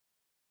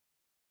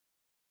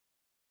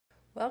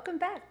Welcome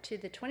back to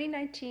the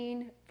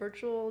 2019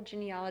 Virtual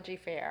Genealogy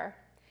Fair.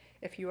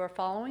 If you are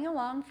following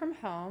along from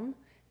home,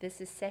 this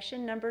is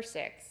session number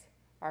 6,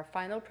 our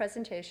final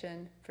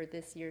presentation for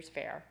this year's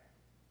fair.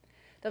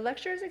 The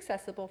lecture is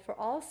accessible for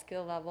all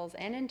skill levels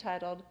and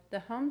entitled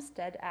The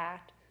Homestead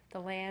Act, the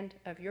land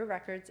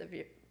records of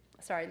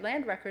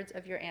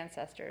your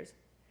ancestors.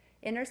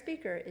 And our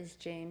speaker is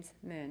James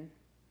Muhn.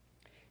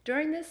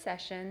 During this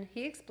session,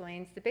 he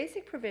explains the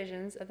basic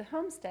provisions of the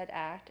Homestead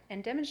Act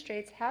and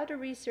demonstrates how to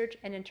research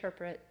and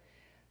interpret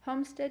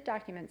homestead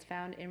documents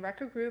found in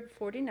Record Group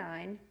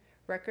 49,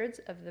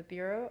 Records of the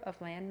Bureau of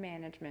Land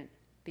Management,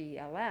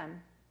 BLM,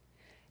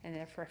 and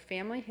they're for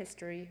family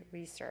history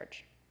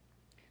research.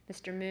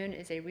 Mr. Muhn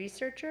is a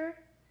researcher,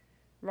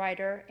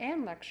 writer,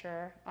 and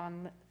lecturer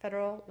on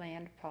federal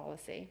land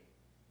policy.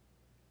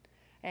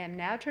 I am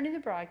now turning the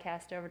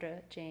broadcast over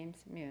to James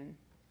Muhn.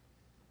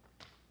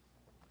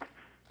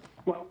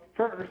 Well,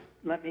 first,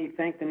 let me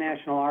thank the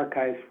National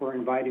Archives for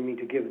inviting me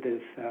to give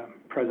this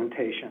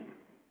presentation.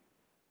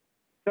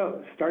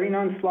 So, starting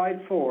on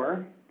slide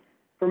 4,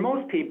 for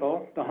most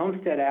people, the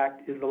Homestead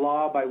Act is the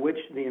law by which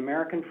the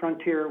American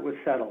frontier was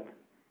settled.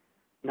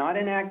 Not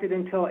enacted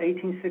until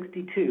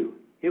 1862,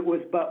 it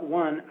was but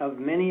one of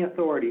many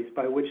authorities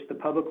by which the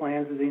public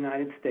lands of the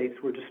United States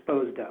were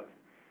disposed of.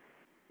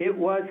 It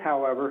was,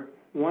 however,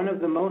 one of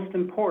the most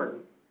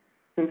important,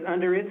 since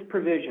under its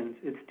provisions,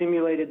 it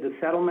stimulated the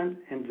settlement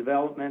and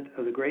development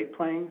of the Great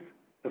Plains,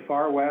 the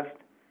Far West,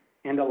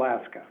 and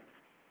Alaska.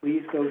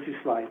 Please go to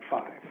slide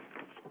 5.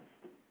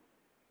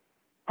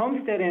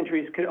 Homestead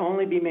entries could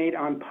only be made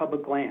on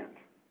public lands.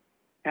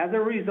 As a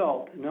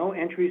result, no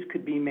entries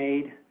could be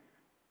made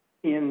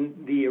in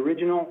the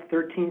original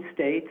 13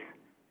 states,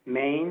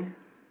 Maine,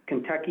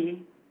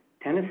 Kentucky,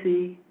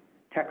 Tennessee,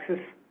 Texas,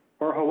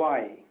 or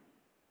Hawaii.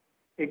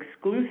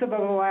 Exclusive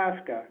of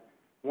Alaska,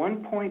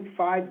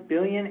 1.5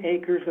 billion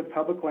acres of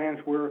public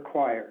lands were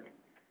acquired.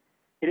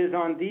 It is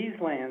on these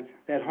lands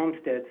that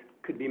homesteads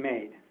could be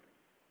made.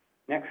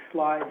 Next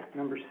slide,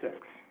 number 6.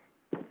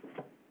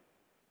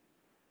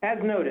 As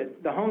noted,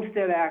 the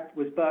Homestead Act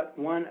was but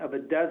one of a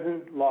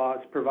dozen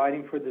laws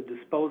providing for the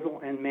disposal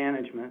and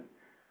management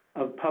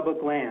of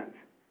public lands.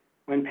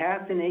 When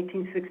passed in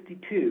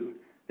 1862,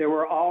 there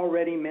were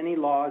already many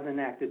laws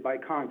enacted by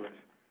Congress.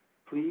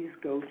 Please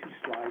go to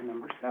slide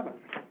number 7.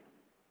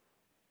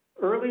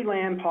 Early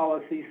land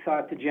policies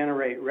sought to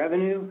generate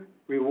revenue,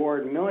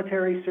 reward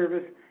military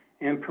service,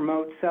 and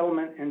promote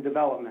settlement and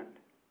development.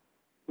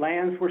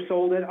 Lands were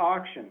sold at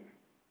auction.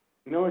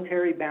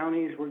 Military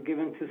bounties were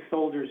given to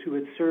soldiers who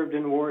had served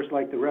in wars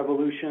like the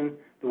Revolution,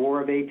 the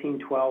War of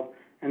 1812,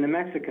 and the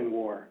Mexican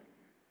War.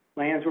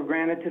 Lands were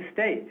granted to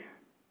states.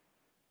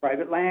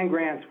 Private land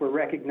grants were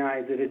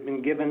recognized that had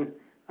been given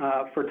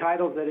for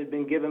titles that had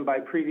been given by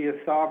previous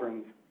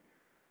sovereigns.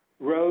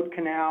 Road,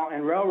 canal,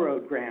 and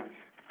railroad grants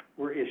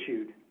were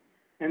issued.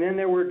 And then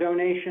there were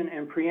donation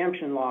and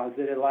preemption laws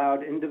that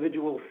allowed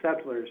individual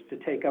settlers to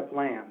take up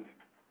lands.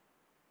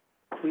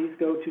 Please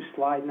go to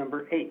slide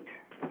number 8.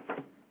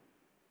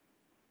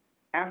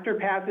 After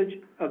passage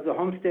of the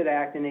Homestead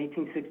Act in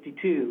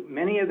 1862,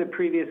 many of the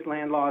previous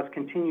land laws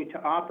continued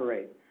to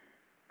operate.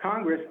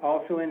 Congress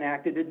also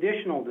enacted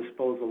additional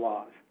disposal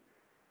laws.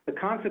 The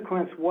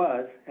consequence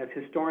was, as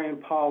historian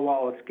Paul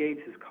Wallace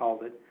Gates has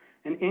called it,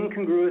 an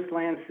incongruous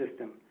land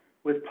system,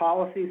 with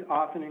policies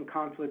often in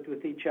conflict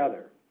with each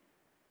other.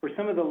 For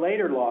some of the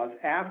later laws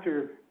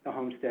after the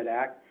Homestead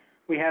Act,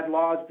 we had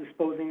laws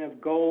disposing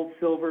of gold,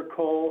 silver,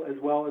 coal, as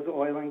well as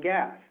oil and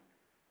gas.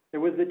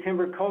 There was the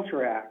Timber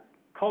Culture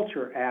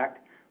Act,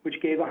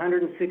 which gave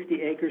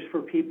 160 acres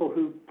for people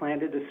who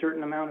planted a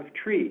certain amount of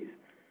trees.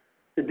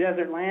 The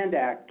Desert Land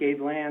Act gave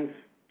lands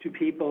to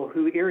people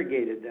who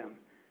irrigated them.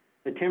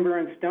 The Timber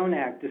and Stone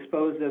Act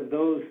disposed of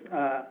those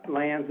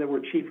lands that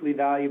were chiefly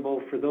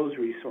valuable for those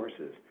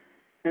resources.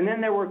 And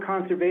then there were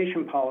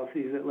conservation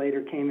policies that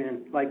later came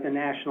in, like the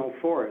National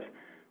Forest,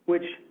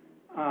 which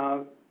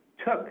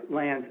took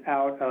lands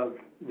out of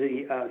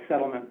the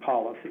settlement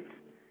policies.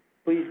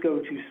 Please go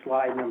to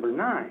slide number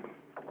 9.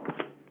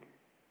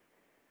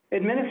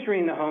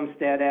 Administering the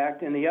Homestead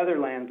Act and the other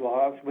land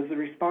laws was the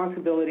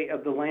responsibility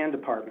of the Land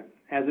Department,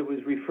 as it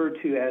was referred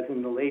to as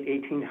in the late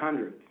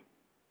 1800s.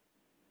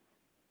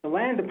 The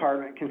Land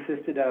Department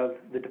consisted of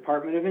the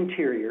Department of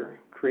Interior,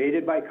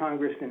 created by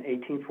Congress in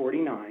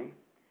 1849,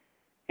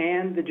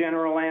 and the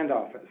General Land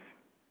Office.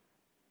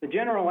 The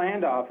General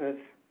Land Office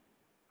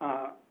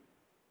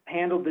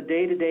handled the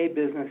day-to-day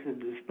business of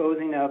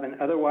disposing of and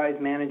otherwise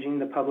managing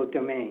the public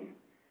domain.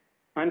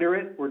 Under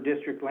it were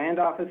district land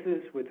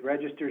offices with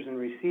registers and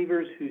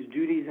receivers whose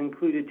duties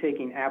included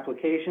taking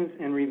applications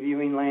and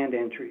reviewing land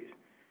entries.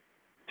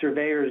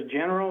 Surveyors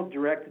general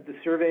directed the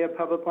survey of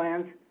public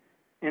lands,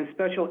 and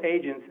special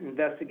agents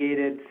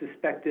investigated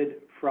suspected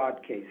fraud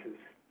cases.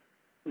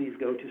 Please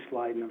go to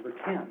slide number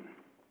 10.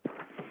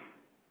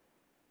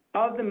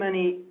 Of the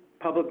many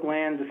public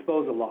land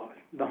disposal laws,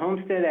 the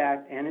Homestead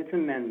Act and its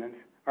amendments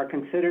are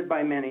considered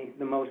by many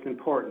the most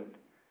important.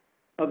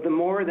 Of the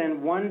more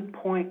than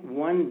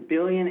 1.1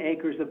 billion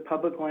acres of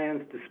public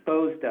lands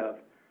disposed of,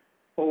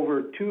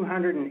 Over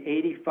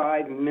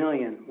 285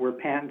 million were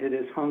patented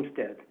as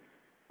homesteads,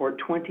 or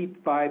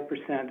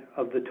 25%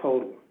 of the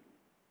total.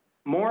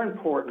 More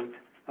important,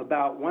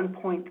 about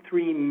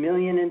 1.3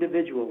 million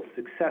individuals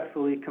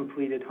successfully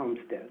completed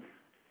homesteads.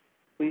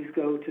 Please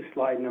go to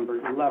slide number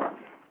 11.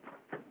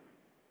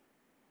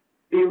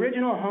 The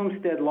original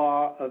homestead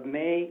law of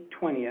May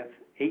 20th,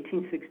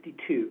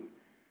 1862,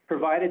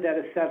 provided that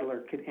a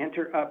settler could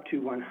enter up to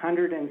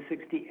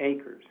 160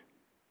 acres.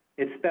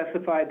 It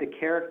specified the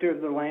character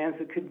of the lands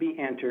that could be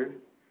entered,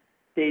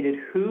 stated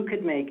who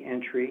could make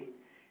entry,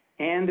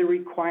 and the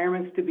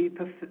requirements to be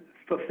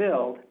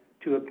fulfilled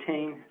to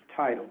obtain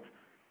title.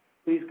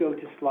 Please go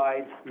to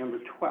slide number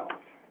 12.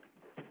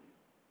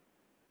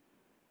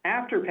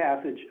 After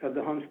passage of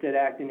the Homestead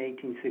Act in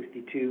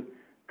 1862,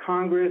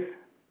 Congress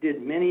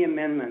did many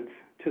amendments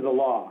to the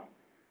law.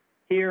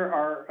 Here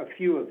are a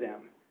few of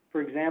them.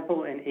 For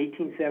example, in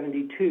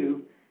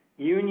 1872,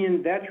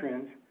 Union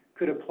veterans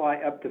could apply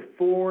up to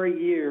 4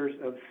 years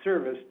of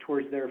service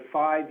towards their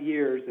 5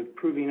 years of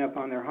proving up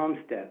on their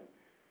homestead.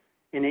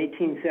 In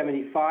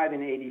 1875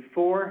 and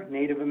 84,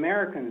 Native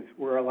Americans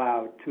were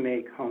allowed to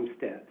make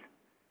homesteads.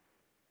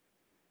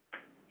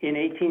 In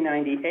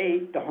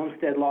 1898, the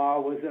homestead law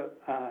was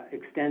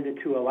extended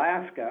to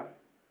Alaska.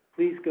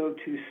 Please go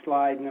to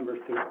slide number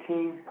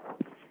 13.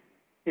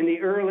 In the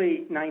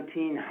early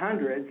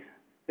 1900s,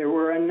 there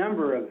were a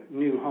number of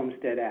new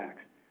homestead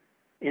acts.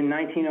 In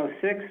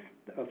 1906,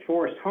 the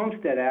Forest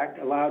Homestead Act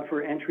allowed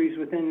for entries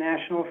within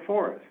national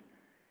forests.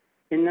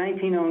 In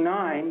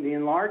 1909, the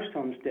Enlarged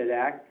Homestead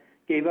Act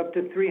gave up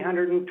to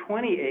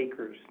 320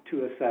 acres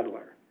to a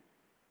settler.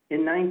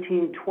 In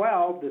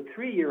 1912, the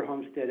 3-year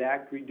Homestead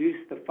Act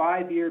reduced the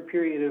 5-year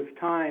period of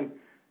time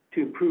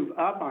to prove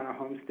up on a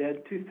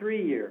homestead to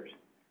 3 years.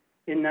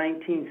 In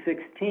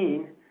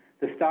 1916,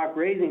 the Stock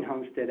Raising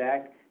Homestead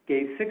Act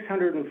gave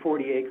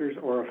 640 acres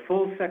or a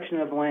full section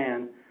of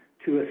land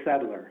to a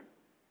settler.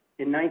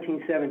 In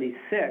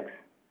 1976,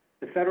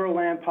 the Federal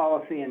Land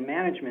Policy and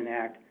Management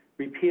Act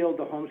repealed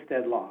the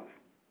homestead laws.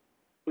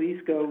 Please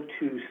go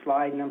to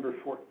slide number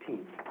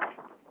 14.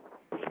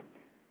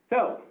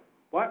 So,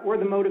 what were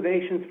the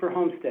motivations for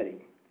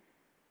homesteading?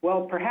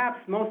 Well, perhaps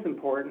most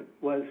important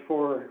was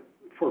for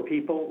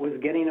people was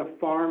getting a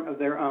farm of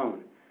their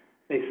own.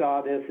 They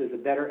saw this as a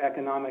better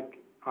economic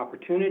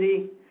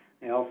opportunity.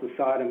 They also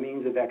saw it a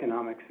means of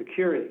economic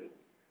security.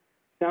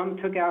 Some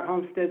took out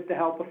homesteads to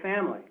help a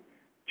family.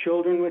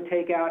 Children would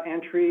take out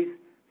entries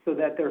so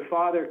that their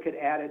father could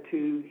add it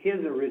to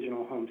his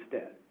original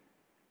homestead.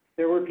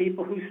 There were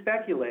people who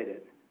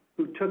speculated,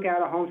 who took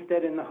out a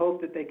homestead in the hope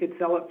that they could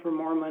sell it for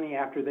more money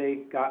after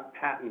they got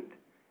patent.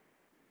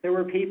 There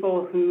were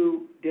people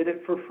who did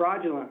it for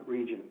fraudulent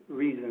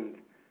reasons.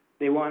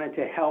 They wanted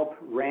to help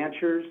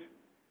ranchers,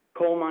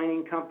 coal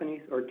mining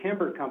companies, or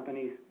timber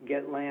companies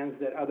get lands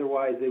that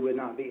otherwise they would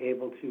not be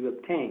able to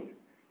obtain.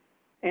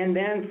 And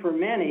then for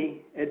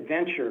many,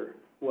 adventure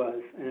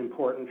was an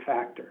important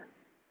factor.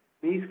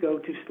 Please go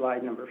to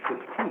slide number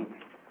 15.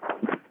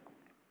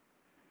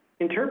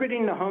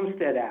 Interpreting the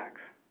Homestead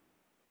Acts,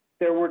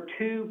 there were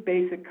 2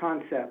 basic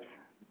concepts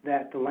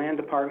that the Land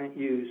Department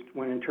used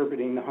when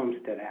interpreting the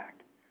Homestead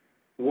Act.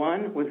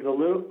 One was the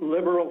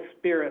liberal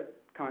spirit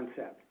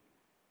concept.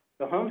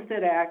 The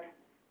Homestead Act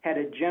had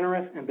a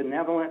generous and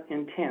benevolent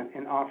intent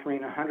in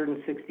offering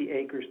 160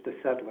 acres to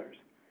settlers.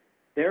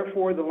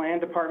 Therefore, the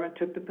Land Department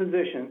took the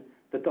position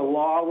that the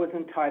law was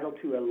entitled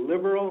to a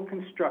liberal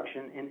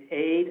construction in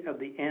aid of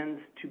the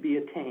ends to be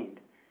attained.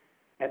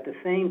 At the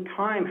same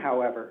time,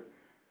 however,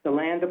 the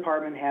Land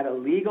Department had a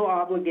legal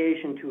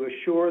obligation to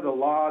assure the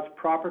law's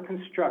proper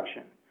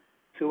construction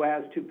so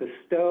as to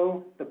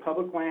bestow the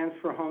public lands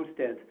for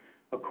homesteads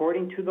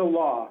according to the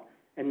law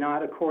and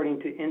not according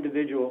to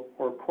individual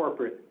or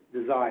corporate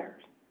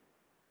desires.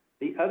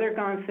 The other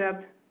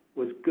concept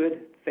was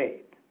good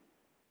faith.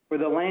 For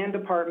the Land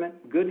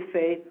Department, good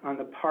faith on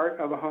the part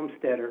of a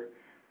homesteader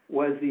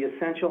was the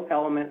essential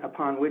element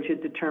upon which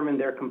it determined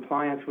their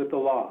compliance with the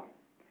law.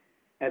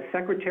 As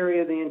Secretary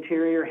of the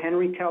Interior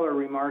Henry Teller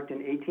remarked in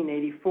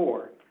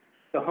 1884,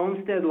 the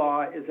homestead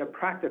law is a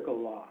practical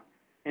law,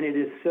 and it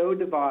is so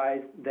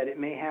devised that it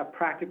may have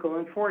practical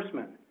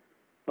enforcement.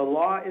 The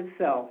law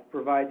itself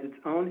provides its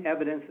own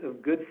evidence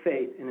of good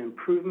faith in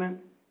improvement,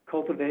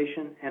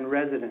 cultivation, and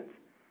residence.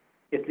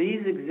 If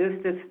these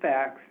exist as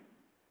facts,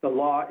 the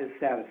law is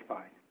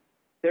satisfied.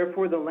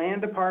 Therefore, the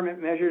Land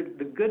Department measured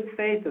the good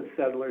faith of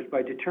settlers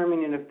by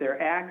determining if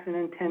their acts and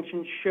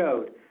intentions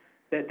showed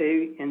that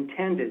they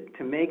intended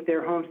to make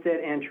their homestead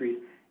entries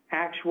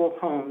actual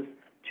homes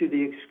to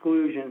the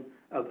exclusion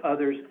of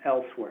others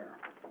elsewhere.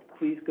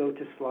 Please go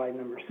to slide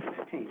number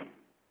 16.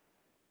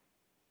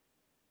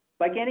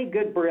 Like any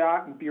good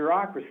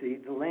bureaucracy,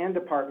 the Land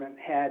Department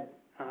had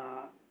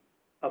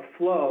a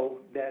flow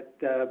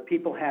that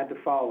people had to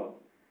follow.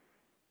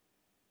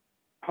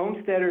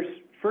 Homesteaders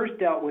first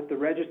dealt with the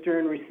register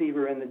and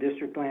receiver in the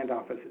district land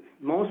offices.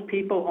 Most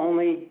people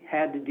only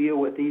had to deal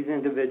with these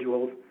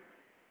individuals.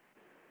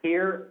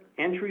 Here,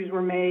 entries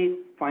were made,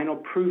 final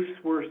proofs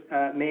were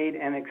made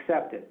and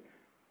accepted.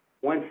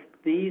 Once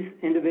these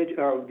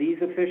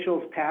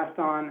officials passed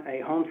on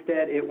a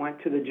homestead, it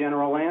went to the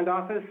General Land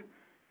Office,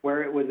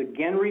 where it was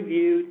again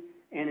reviewed,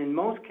 and in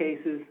most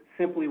cases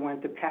simply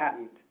went to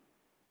patent.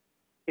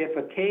 If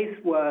a case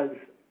was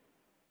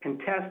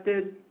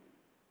contested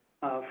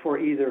for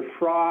either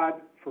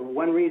fraud, for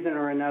one reason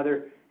or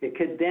another, it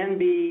could then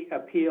be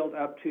appealed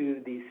up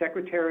to the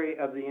Secretary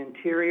of the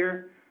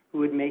Interior, who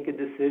would make a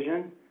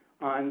decision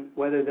on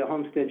whether the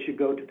homestead should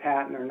go to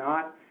patent or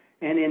not.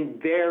 And in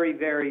very,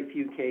 very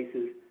few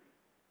cases,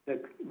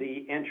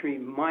 the entry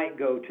might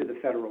go to the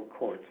federal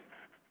courts.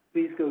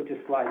 Please go to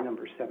slide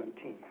number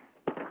 17.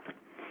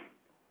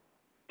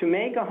 To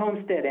make a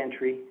homestead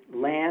entry,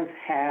 lands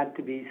had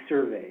to be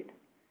surveyed.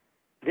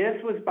 This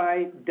was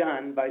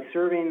done by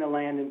surveying the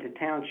land into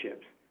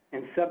townships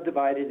and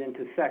subdivided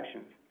into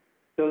sections,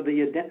 so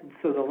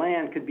the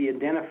land could be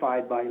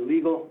identified by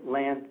legal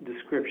land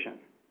description.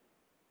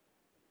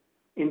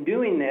 In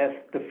doing this,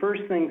 the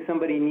first thing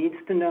somebody needs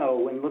to know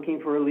when looking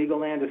for a legal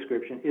land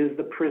description is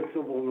the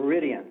principal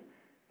meridian.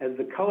 As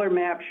the color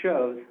map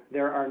shows,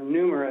 there are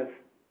numerous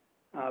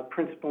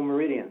principal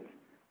meridians.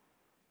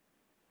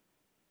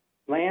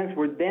 Lands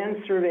were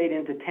then surveyed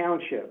into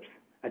townships.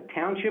 A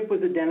township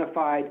was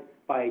identified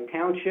by a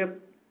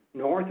township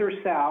north or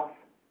south,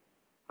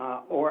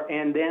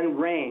 and then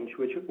range,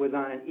 which was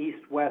on an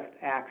east-west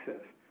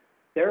axis.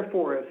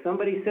 Therefore, if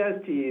somebody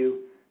says to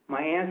you,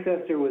 my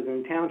ancestor was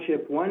in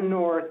township 1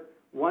 north,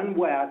 1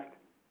 west,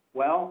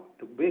 well,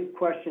 the big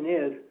question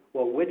is,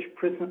 well, which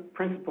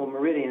principal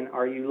meridian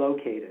are you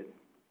located?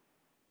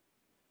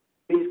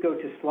 Please go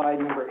to slide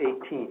number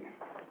 18.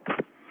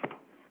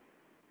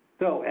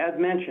 So, as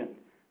mentioned,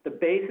 the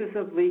basis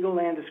of legal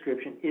land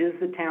description is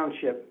the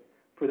township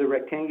for the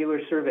rectangular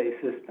survey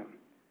system.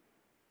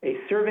 A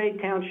surveyed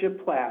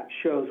township plat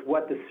shows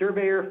what the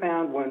surveyor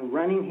found when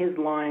running his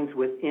lines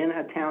within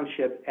a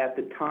township at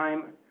the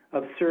time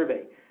of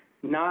survey,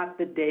 not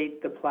the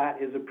date the plat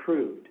is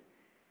approved.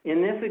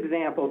 In this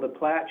example, the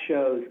plat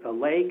shows a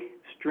lake,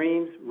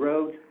 streams,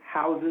 roads,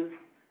 houses,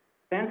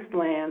 fenced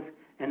lands,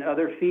 and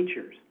other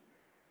features.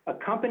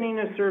 Accompanying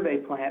a survey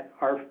plat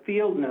are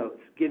field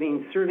notes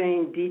giving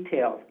surveying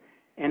details,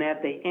 and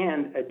at the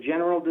end, a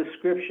general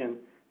description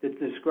that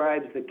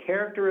describes the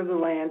character of the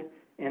land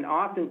and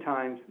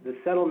oftentimes the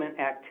settlement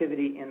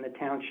activity in the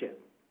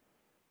township.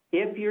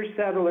 If your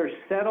settlers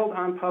settled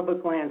on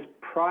public lands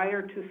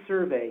prior to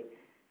survey,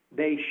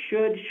 they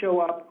should show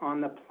up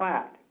on the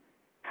plat.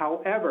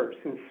 However,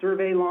 since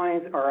survey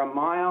lines are a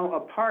mile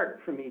apart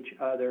from each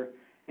other,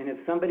 and if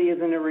somebody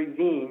is in a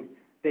ravine,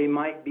 they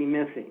might be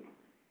missing.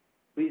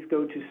 Please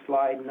go to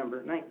slide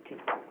number 19.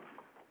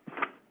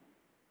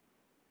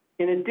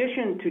 In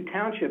addition to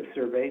township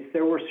surveys,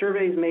 there were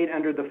surveys made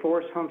under the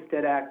Forest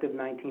Homestead Act of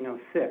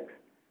 1906.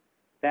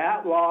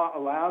 That law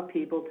allowed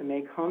people to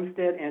make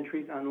homestead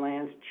entries on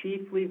lands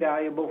chiefly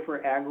valuable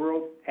for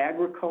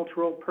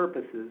agricultural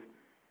purposes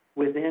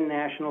within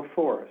national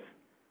forests.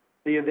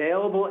 The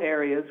available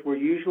areas were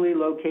usually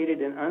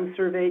located in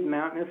unsurveyed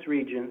mountainous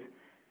regions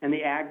and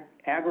the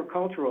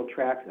agricultural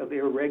tracts of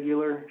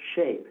irregular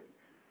shape.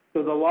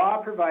 So the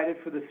law provided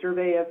for the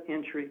survey of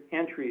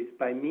entries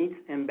by metes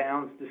and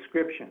bounds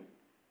description.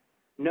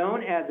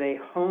 Known as a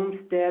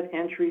Homestead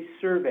Entry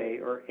Survey,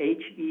 or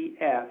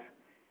HES,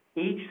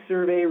 each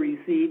survey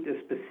received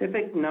a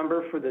specific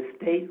number for the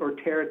state or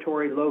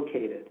territory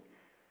located.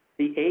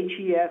 The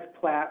HES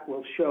plat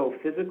will show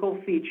physical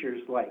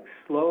features like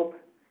slope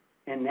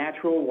and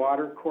natural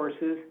water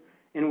courses,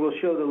 and will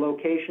show the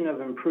location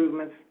of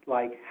improvements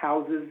like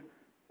houses,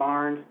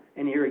 barns,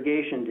 and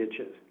irrigation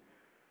ditches.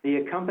 The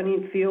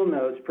accompanying field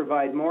notes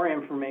provide more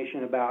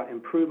information about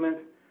improvements,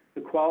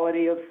 the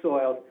quality of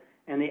soils,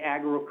 and the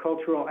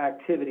agricultural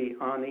activity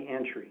on the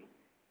entry.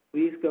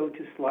 Please go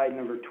to slide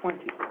number 20.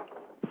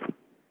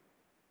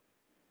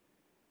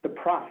 The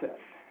process.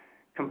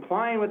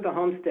 Complying with the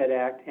Homestead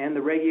Act and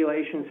the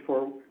regulations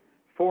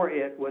for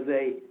it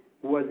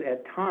was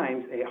at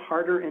times a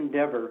harder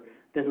endeavor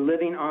than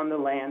living on the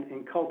land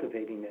and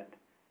cultivating it.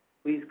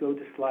 Please go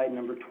to slide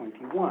number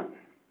 21.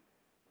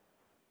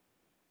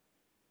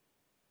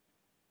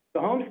 The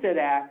Homestead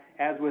Act,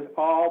 as with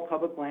all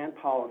public land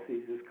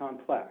policies, is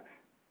complex.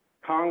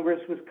 Congress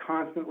was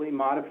constantly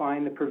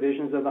modifying the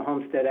provisions of the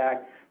Homestead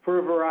Act for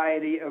a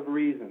variety of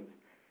reasons.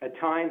 At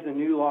times, a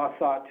new law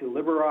sought to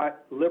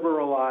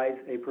liberalize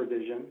a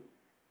provision.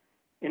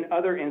 In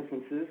other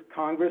instances,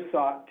 Congress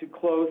sought to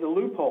close a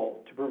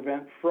loophole to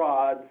prevent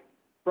frauds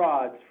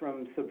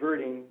from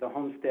subverting the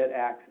Homestead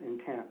Act's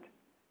intent.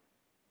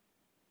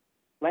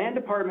 Land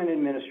Department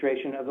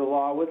administration of the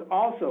law was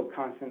also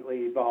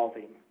constantly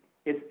evolving.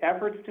 Its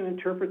efforts to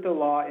interpret the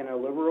law in a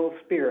liberal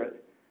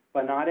spirit,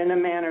 but not in a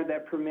manner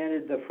that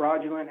permitted the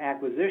fraudulent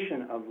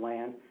acquisition of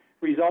land,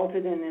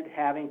 resulted in it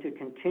having to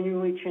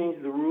continually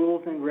change the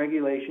rules and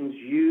regulations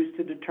used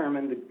to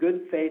determine the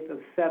good faith of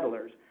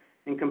settlers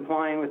in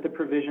complying with the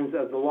provisions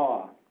of the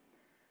law.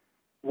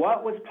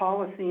 What was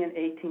policy in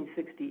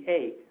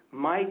 1868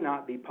 might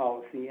not be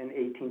policy in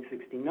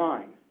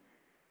 1869.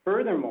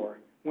 Furthermore,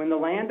 when the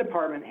Land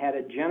Department had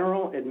a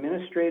general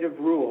administrative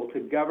rule to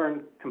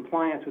govern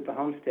compliance with the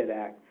Homestead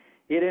Act,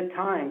 it at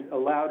times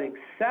allowed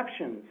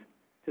exceptions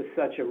to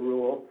such a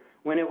rule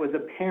when it was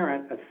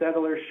apparent a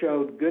settler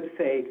showed good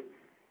faith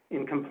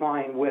in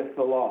complying with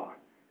the law.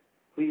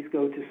 Please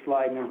go to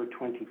slide number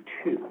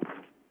 22.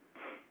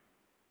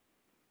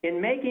 In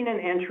making an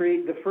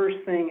entry, the first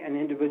thing an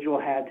individual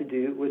had to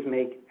do was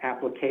make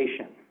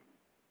application.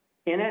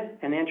 In it,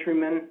 an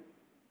entryman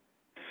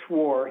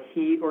swore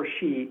he or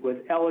she was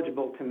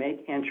eligible to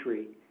make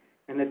entry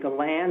and that the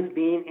lands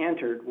being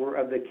entered were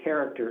of the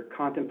character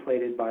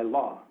contemplated by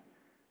law.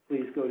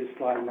 Please go to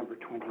slide number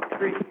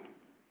 23.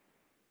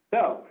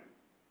 So,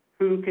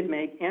 who could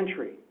make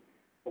entry?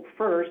 Well,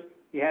 first,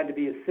 you had to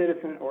be a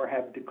citizen or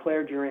have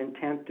declared your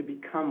intent to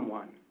become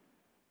one.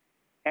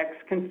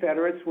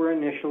 Ex-Confederates were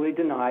initially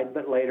denied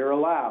but later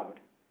allowed.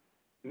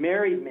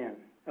 Married men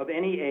of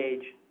any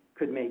age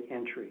could make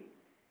entry.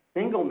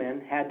 Single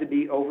men had to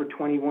be over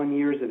 21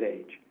 years of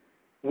age.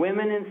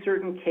 Women in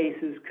certain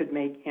cases could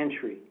make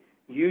entry.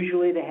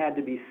 Usually they had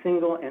to be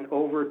single and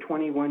over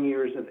 21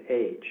 years of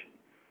age.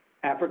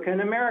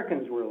 African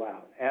Americans were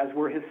allowed, as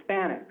were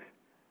Hispanics.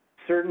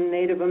 Certain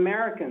Native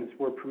Americans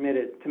were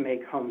permitted to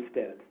make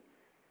homesteads.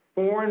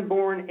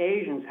 Foreign-born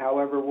Asians,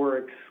 however,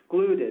 were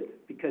excluded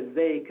because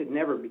they could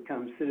never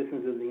become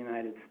citizens of the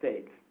United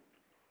States.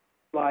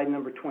 Slide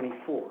number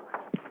 24.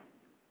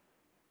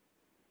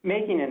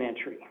 Making an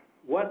entry.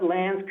 What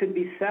lands could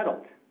be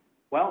settled?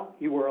 Well,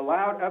 you were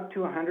allowed up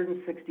to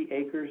 160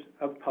 acres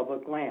of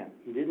public land.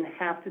 You didn't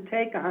have to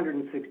take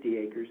 160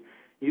 acres.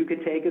 You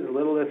could take as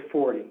little as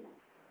 40.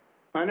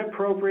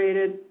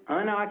 Unappropriated,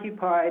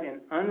 unoccupied,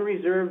 and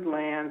unreserved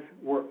lands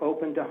were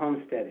open to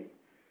homesteading.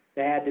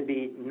 They had to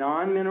be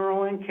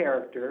non-mineral in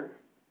character,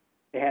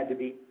 they had to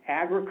be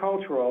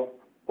agricultural,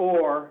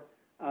 or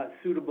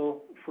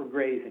suitable for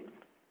grazing.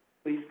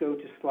 Please go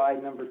to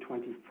slide number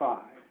 25.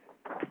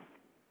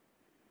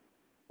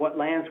 What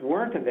lands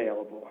weren't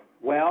available?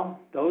 Well,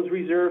 those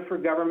reserved for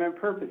government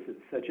purposes,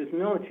 such as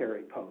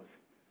military posts.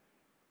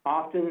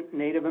 Often,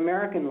 Native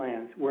American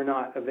lands were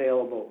not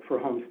available for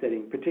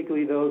homesteading,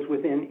 particularly those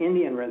within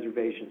Indian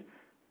reservations.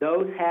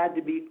 Those had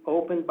to be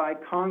opened by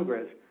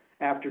Congress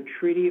after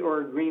treaty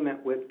or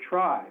agreement with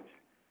tribes.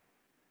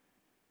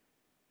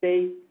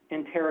 State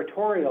and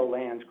territorial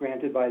lands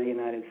granted by the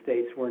United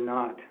States were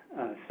not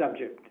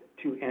subject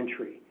to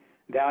entry.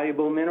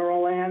 Valuable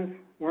mineral lands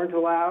weren't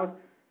allowed.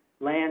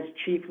 Lands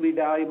chiefly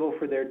valuable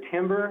for their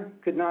timber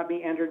could not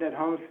be entered as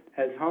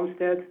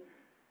homesteads.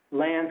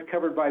 Lands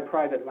covered by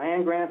private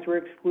land grants were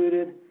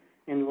excluded,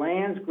 and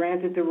lands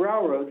granted to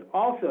railroads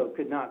also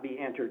could not be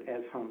entered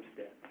as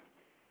homesteads.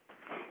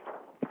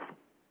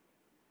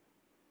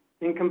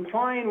 In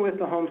complying with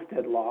the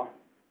Homestead Law,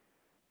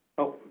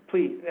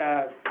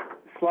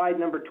 slide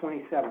number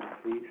 27,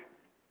 please.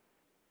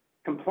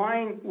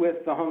 Complying with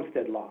the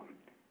Homestead Law,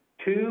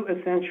 two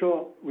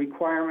essential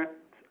requirements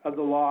of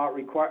the law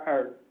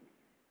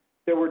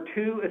there were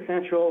two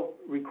essential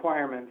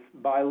requirements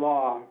by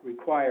law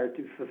required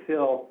to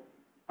fulfill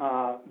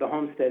the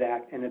Homestead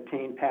Act and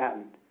obtain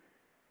patent.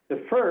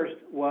 The first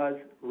was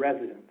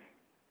residence.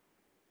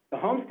 The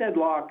Homestead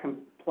Law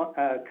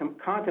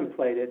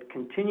contemplated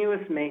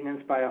continuous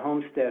maintenance by a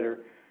homesteader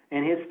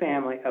and his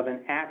family of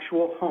an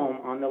actual home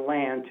on the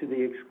land to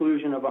the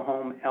exclusion of a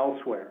home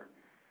elsewhere.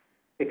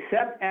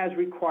 Except as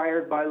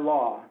required by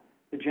law,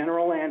 the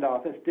General Land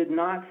Office did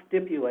not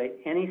stipulate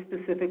any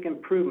specific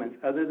improvements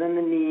other than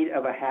the need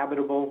of a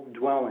habitable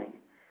dwelling.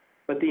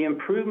 But the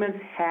improvements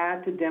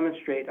had to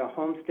demonstrate a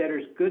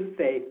homesteader's good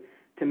faith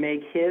to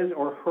make his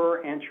or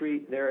her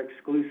entry their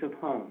exclusive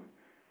home.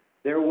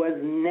 There was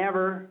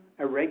never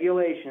a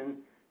regulation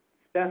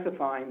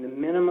specifying the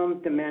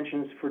minimum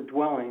dimensions for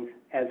dwellings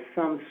as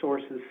some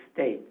sources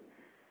state.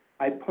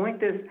 I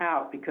point this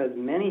out because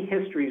many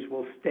histories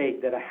will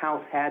state that a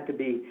house had to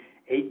be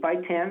 8 by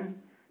 10,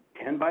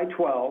 10 by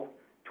 12,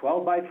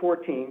 12 by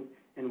 14,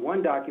 and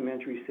one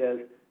documentary says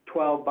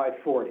 12 by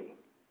 40.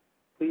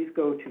 Please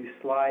go to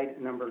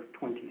slide number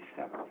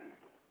 27.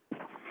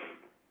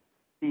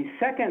 The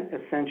second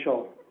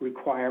essential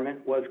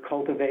requirement was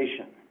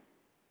cultivation.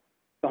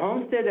 The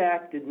Homestead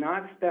Act did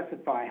not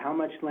specify how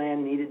much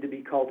land needed to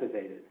be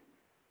cultivated.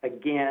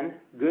 Again,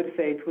 good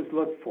faith was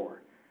looked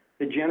for.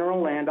 The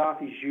General Land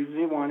Office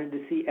usually wanted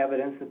to see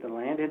evidence that the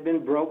land had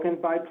been broken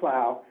by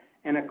plow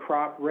and a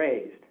crop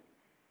raised.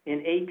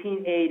 In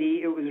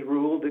 1880, it was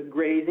ruled that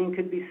grazing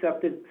could be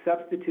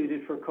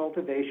substituted for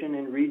cultivation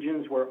in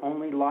regions where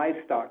only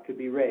livestock could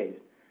be raised.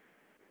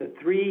 The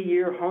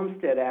 3-year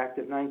Homestead Act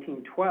of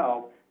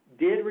 1912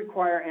 did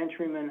require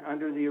entrymen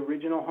under the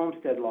original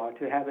Homestead Law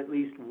to have at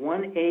least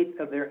 1/8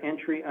 of their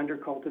entry under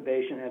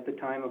cultivation at the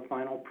time of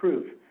final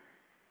proof.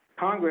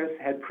 Congress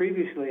had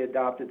previously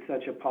adopted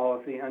such a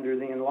policy under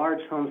the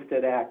enlarged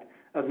Homestead Act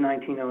of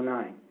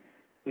 1909.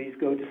 Please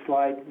go to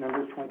slide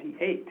number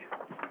 28.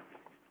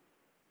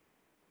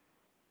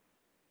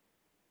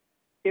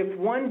 If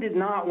one did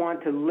not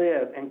want to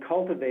live and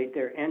cultivate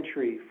their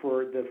entry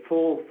for the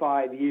full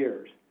 5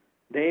 years,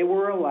 they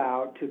were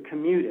allowed to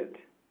commute it.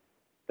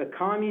 The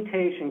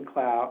commutation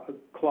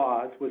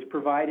clause was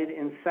provided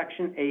in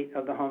Section 8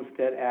 of the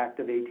Homestead Act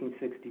of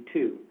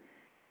 1862.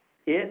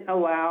 It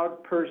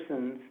allowed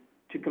persons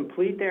to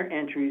complete their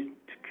entries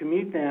to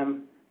commute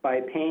them by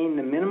paying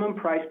the minimum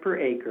price per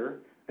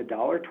acre,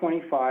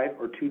 $1.25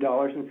 or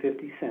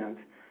 $2.50.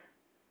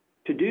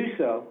 To do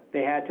so,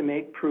 they had to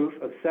make proof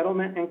of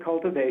settlement and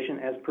cultivation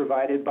as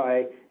provided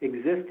by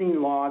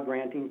existing law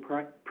granting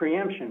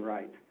preemption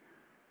rights.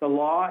 The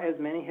law, as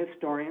many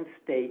historians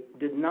state,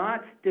 did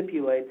not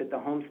stipulate that the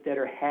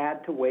homesteader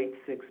had to wait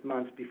 6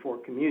 months before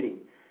commuting.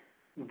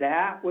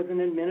 That was an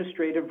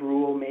administrative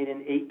rule made in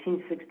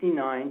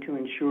 1869 to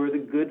ensure the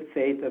good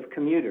faith of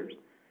commuters.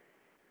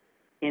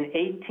 In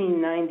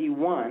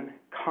 1891,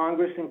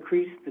 Congress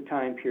increased the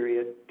time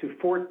period to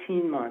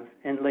 14 months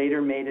and later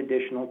made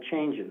additional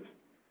changes.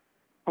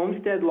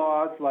 Homestead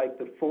laws like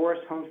the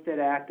Forest Homestead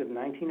Act of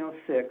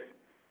 1906,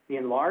 the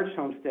Enlarged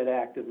Homestead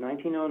Act of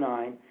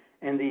 1909,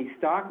 and the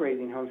Stock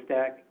Raising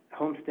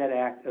Homestead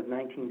Act of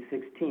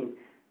 1916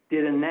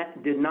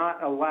 did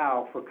not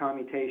allow for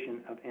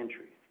commutation of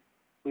entries.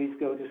 Please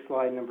go to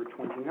slide number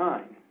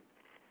 29.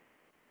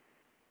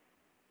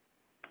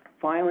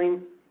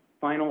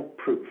 Final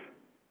proof.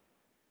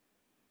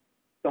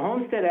 The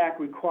Homestead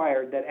Act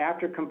required that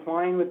after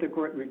complying with the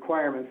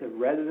requirements of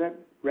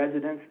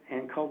residence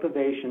and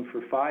cultivation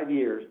for 5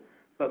 years,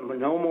 but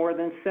no more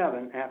than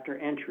 7 after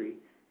entry,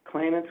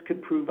 claimants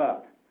could prove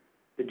up.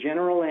 The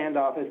General Land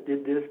Office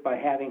did this by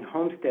having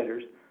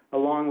homesteaders,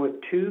 along with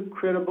 2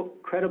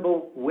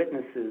 credible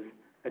witnesses,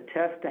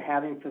 attest to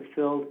having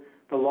fulfilled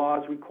the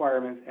law's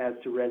requirements as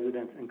to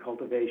residence and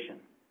cultivation.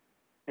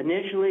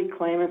 Initially,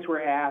 claimants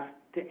were asked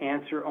to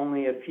answer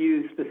only a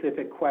few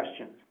specific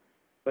questions,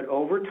 but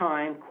over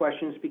time,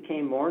 questions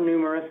became more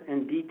numerous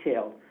and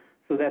detailed,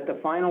 so that the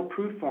final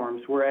proof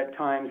forms were at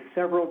times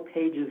several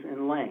pages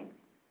in length.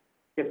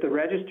 If the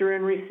register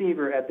and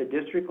receiver at the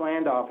District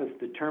Land Office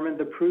determined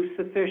the proof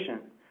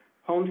sufficient,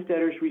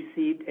 homesteaders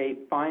received a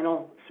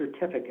final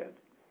certificate.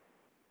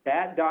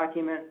 That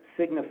document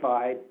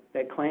signified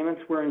that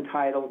claimants were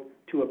entitled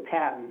to a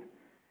patent,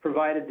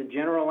 provided the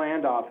General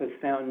Land Office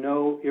found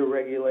no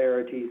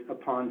irregularities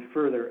upon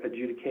further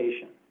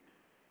adjudication.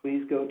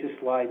 Please go to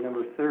slide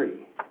number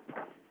 30.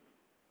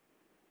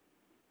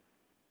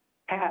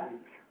 Patents.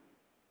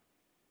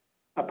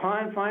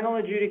 Upon final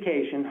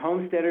adjudication,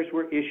 homesteaders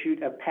were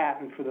issued a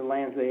patent for the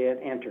lands they had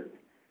entered.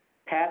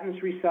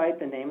 Patents recite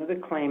the name of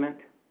the claimant,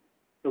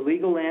 the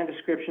legal land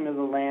description of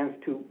the lands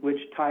to which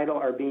title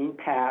are being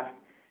passed,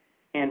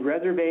 and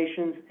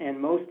reservations and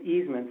most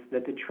easements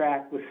that the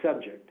tract was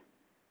subject.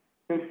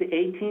 Since the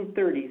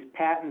 1830s,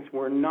 patents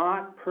were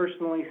not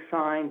personally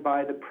signed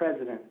by the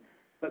President,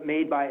 but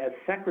made by a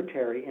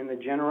secretary in the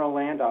General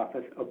Land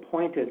Office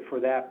appointed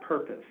for that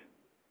purpose.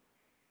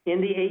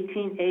 In the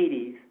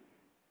 1880s,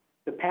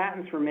 the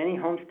patents for many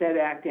Homestead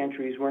Act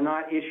entries were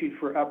not issued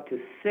for up to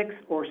 6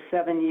 or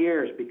 7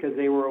 years because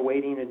they were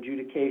awaiting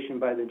adjudication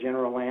by the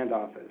General Land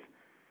Office.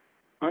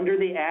 Under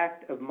the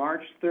Act of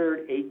March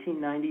 3,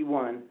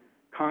 1891,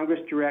 Congress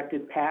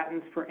directed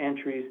patents for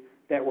entries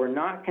that were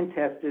not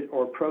contested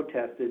or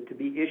protested to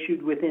be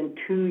issued within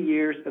 2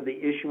 years of the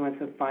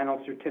issuance of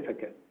final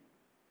certificate.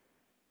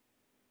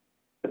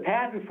 The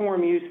patent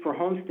form used for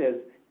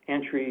homestead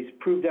entries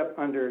proved up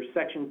under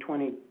Section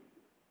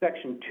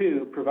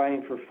 2,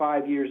 providing for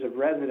 5 years of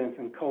residence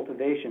and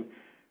cultivation,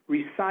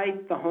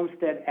 recite the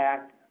Homestead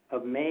Act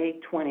of May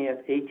 20,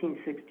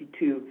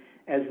 1862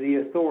 as the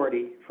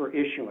authority for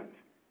issuance.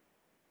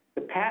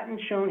 The patent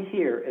shown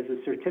here is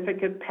a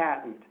certificate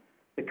patent,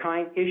 the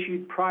kind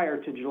issued prior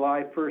to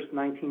July 1,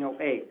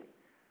 1908.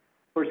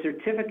 For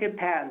certificate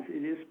patents,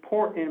 it is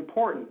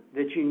important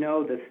that you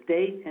know the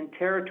state and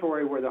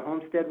territory where the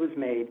homestead was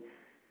made,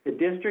 the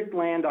District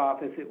Land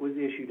Office it was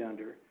issued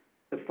under,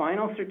 the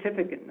final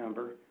certificate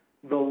number,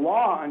 the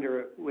law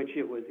under which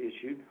it was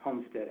issued,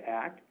 Homestead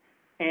Act,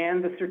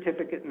 and the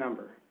certificate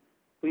number.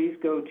 Please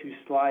go to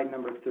slide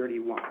number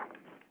 31.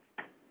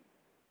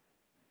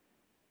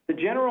 The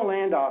General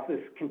Land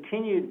Office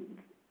continued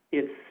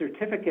its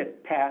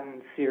certificate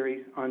patent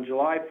series on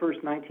July 1,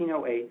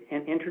 1908,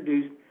 and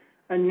introduced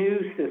a new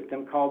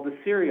system called the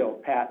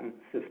serial patent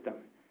system.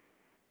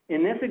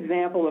 In this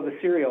example of a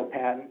serial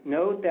patent,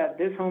 note that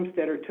this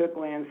homesteader took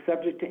land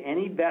subject to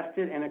any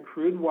vested and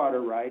accrued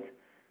water rights,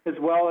 as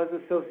well as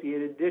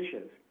associated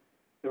ditches.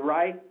 The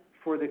right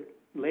for the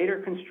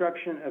later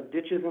construction of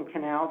ditches and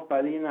canals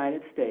by the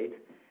United States,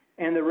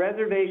 and the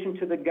reservation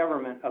to the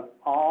government of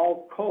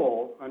all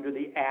coal under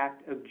the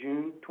Act of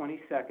June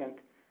 22,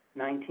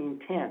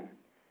 1910.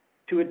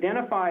 To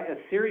identify a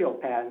serial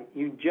patent,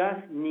 you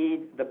just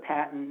need the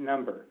patent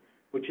number,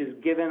 which is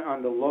given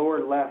on the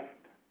lower left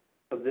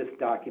of this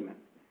document.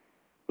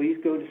 Please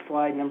go to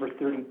slide number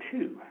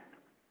 32.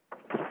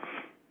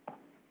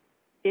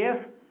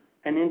 If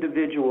an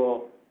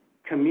individual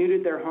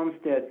commuted their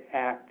Homestead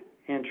Act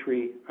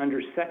entry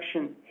under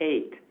Section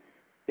 8,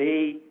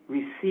 they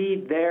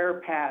received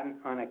their patent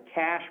on a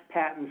cash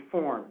patent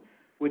form,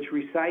 which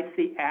recites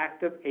the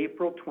Act of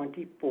April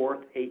 24,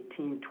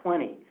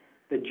 1820.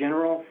 the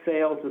General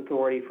Sales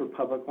Authority for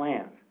Public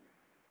Lands.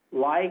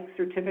 Like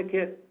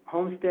certificate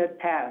homestead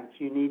patents,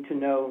 you need to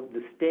know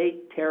the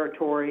state,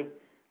 territory,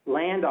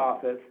 land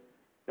office,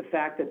 the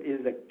fact that it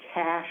is a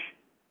cash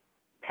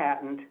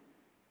patent,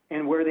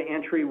 and where the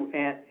entry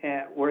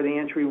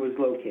was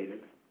located.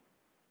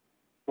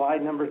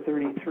 Slide number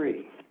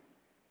 33.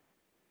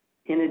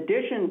 In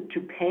addition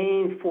to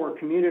paying for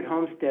commuted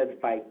homesteads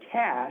by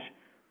cash,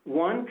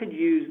 one could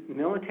use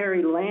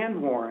military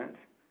land warrants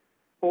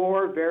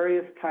or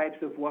various types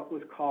of what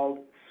was called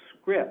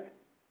scrip.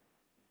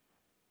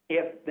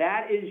 If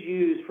that is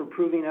used for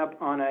proving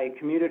up on a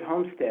commuted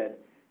homestead,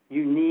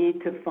 you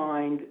need to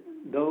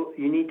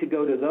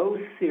go to those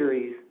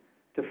series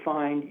to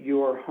find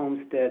your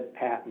homestead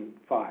patent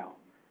file.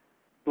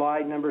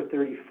 Slide number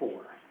 34.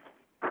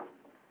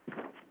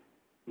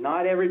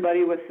 Not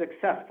everybody was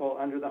successful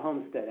under the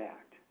Homestead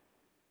Act.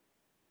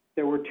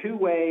 There were two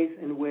ways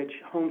in which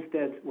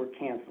homesteads were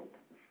canceled.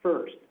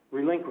 First,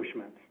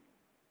 relinquishments.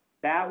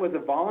 That was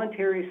a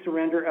voluntary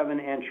surrender of an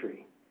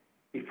entry.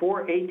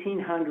 Before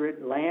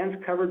 1800, lands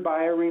covered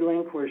by a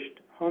relinquished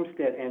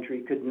homestead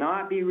entry could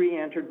not be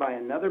re-entered by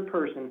another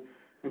person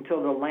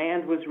until the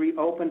land was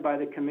reopened by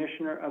the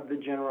Commissioner of the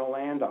General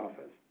Land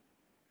Office.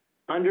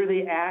 Under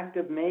the Act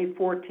of May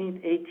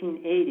 14,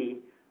 1880,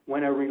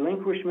 when a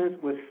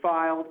relinquishment was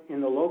filed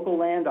in the local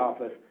land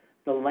office,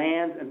 the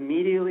lands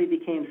immediately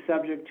became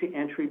subject to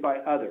entry by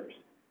others.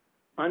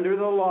 Under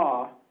the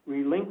law,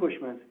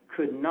 relinquishments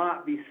could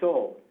not be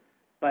sold,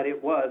 but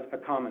it was a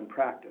common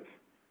practice.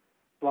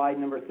 Slide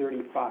number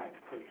 35,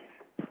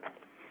 please.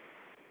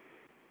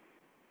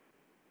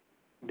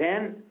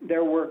 Then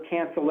there were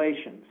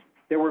cancellations.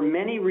 There were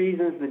many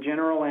reasons the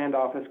General Land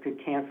Office could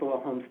cancel a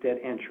homestead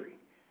entry.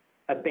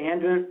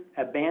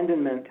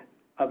 Abandonment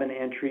of an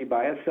entry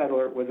by a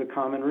settler was a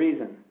common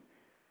reason.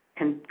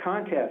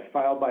 Contests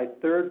filed by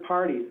third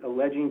parties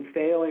alleging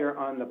failure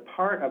on the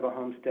part of a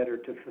homesteader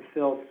to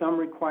fulfill some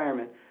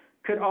requirement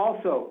could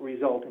also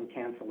result in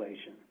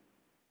cancellation.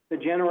 The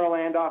General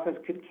Land Office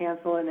could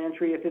cancel an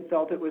entry if it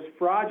felt it was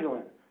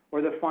fraudulent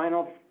or the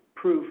final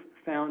proof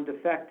found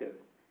defective.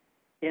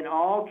 In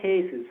all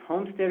cases,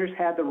 homesteaders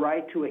had the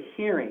right to a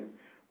hearing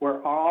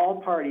where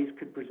all parties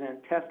could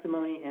present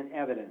testimony and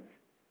evidence.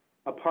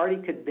 A party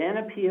could then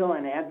appeal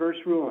an adverse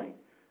ruling.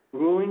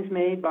 Rulings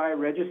made by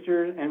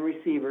registrars and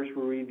receivers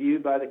were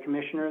reviewed by the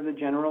Commissioner of the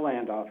General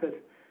Land Office.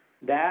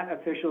 That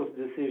official's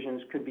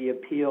decisions could be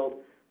appealed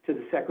to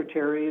the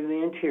Secretary of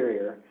the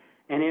Interior,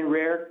 and in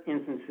rare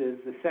instances,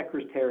 the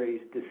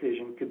Secretary's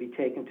decision could be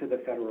taken to the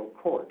federal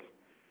courts.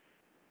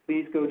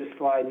 Please go to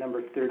slide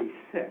number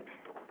 36.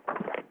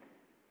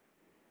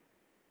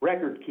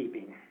 Record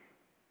keeping.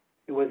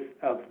 It was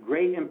of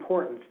great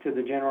importance to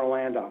the General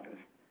Land Office.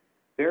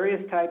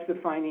 Various types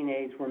of finding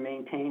aids were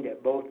maintained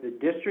at both the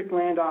district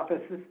land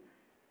offices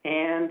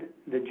and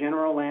the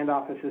General Land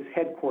Office's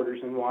headquarters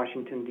in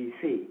Washington,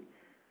 D.C.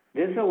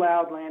 This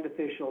allowed land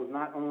officials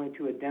not only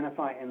to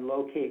identify and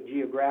locate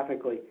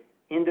geographically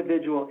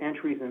individual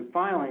entries and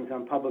filings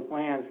on public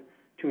lands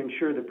to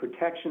ensure the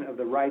protection of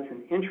the rights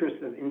and interests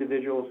of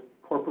individuals,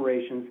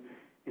 corporations,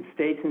 and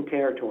states and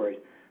territories,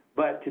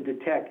 but to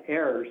detect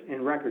errors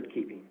in record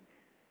keeping.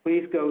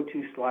 Please go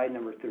to slide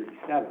number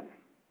 37.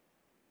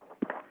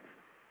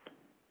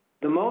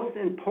 The most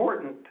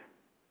important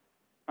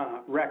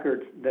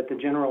records that the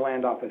General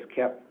Land Office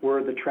kept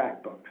were the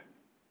tract books.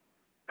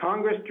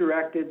 Congress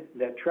directed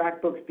that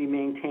tract books be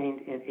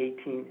maintained in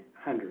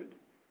 1800.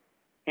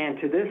 And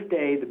to this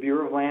day, the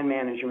Bureau of Land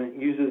Management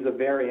uses a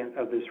variant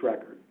of this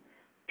record.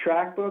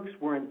 Tract books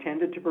were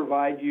intended to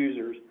provide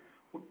users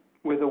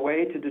with a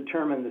way to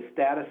determine the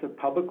status of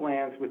public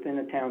lands within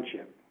a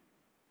township.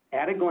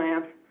 At a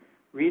glance,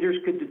 readers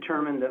could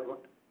determine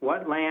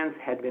what lands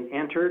had been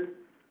entered,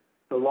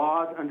 the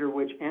laws under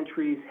which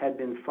entries had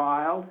been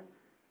filed,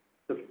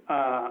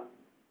 the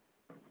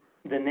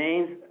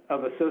names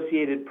of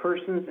associated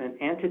persons and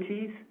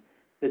entities,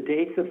 the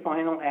dates of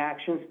final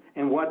actions,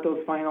 and what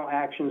those final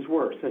actions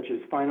were, such as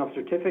final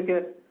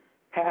certificate,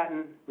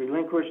 patent,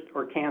 relinquished,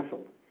 or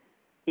canceled.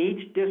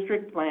 Each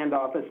district land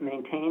office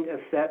maintained a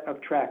set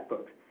of tract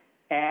books,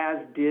 as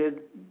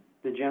did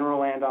the General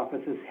Land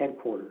Office's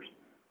headquarters.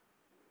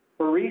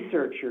 For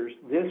researchers,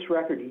 this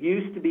record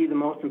used to be the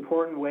most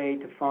important way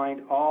to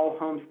find all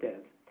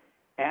homesteads.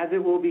 As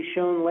it will be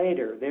shown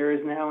later, there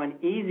is now an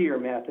easier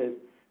method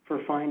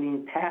for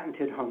finding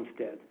patented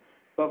homesteads.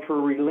 But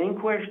for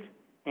relinquished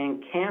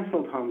and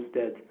canceled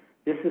homesteads,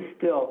 this is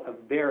still a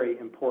very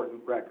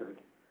important record.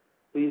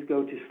 Please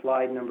go to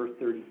slide number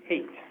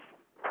 38.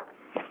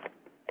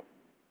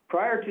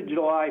 Prior to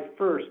July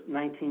 1st,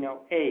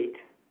 1908,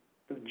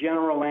 the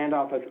General Land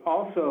Office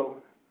also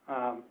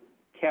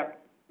kept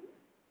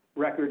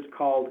records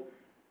called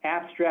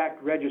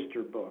abstract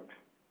register books.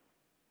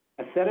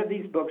 A set of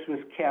these books was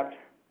kept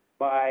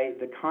by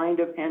the kind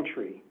of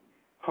entry,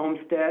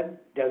 homestead,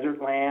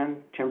 desert land,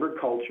 timber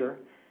culture,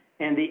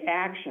 and the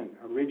action,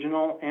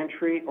 original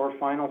entry or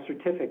final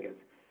certificates,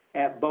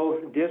 at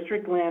both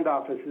district land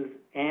offices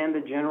and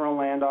the General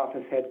Land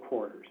Office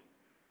headquarters.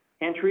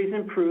 Entries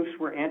and proofs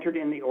were entered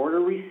in the order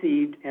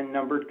received and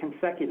numbered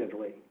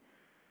consecutively.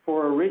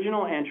 For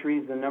original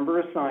entries, the number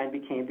assigned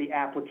became the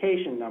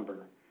application number.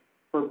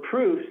 For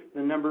proofs,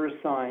 the number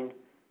assigned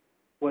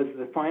was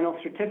the final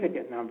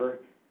certificate number,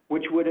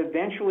 which would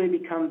eventually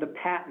become the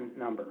patent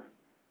number.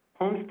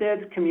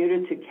 Homesteads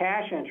commuted to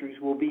cash entries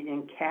will be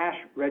in cash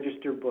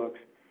register books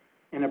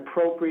and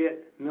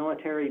appropriate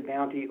military,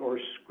 bounty, or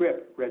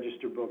scrip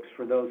register books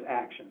for those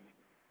actions.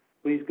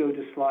 Please go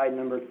to slide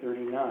number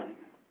 39.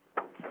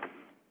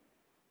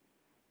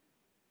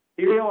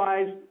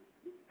 Serialized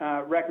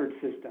record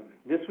system.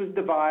 This was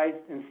devised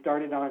and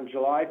started on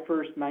July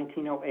 1st,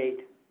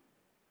 1908.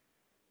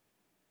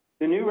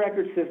 The new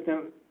record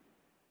system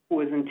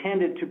was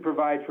intended to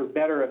provide for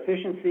better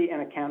efficiency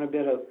and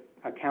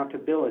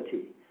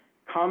accountability.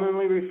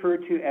 Commonly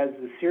referred to as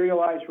the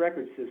serialized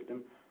record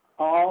system,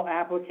 all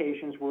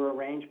applications were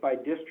arranged by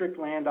district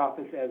land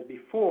office as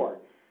before,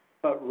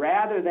 but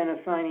rather than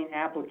assigning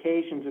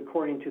applications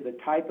according to the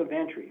type of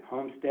entry,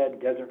 homestead,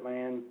 desert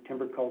land,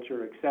 timber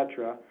culture,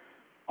 etc.,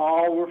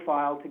 all were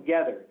filed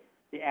together.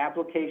 The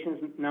applications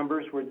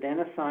numbers were then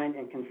assigned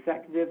in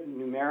consecutive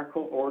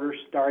numerical order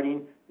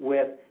starting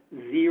with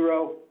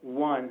 0,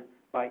 1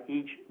 by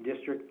each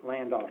district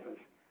land office.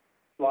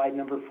 Slide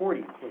number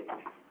 40, please.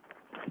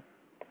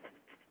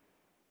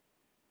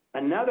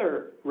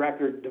 Another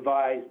record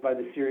devised by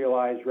the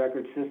serialized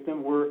record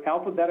system were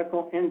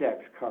alphabetical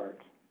index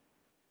cards.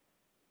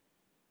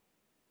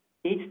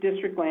 Each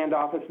district land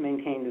office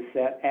maintained a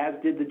set, as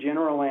did the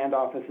general land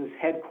office's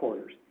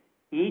headquarters.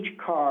 Each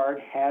card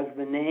has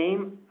the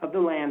name of the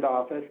land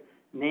office,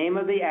 name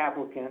of the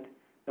applicant,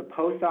 the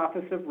post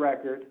office of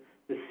record,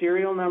 the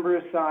serial number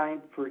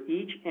assigned for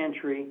each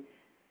entry,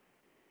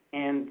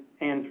 and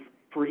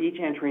for each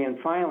entry and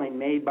filing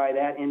made by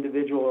that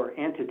individual or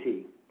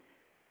entity.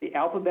 The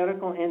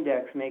alphabetical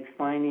index makes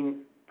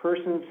finding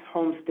persons'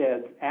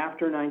 homesteads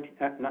after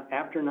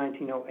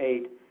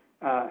 1908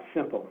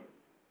 simple.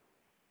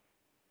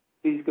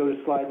 Please go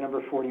to slide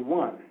number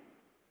 41.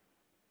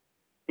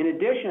 In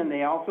addition,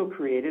 they also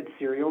created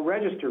serial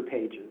register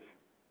pages.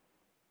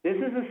 This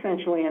is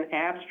essentially an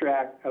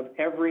abstract of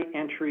every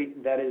entry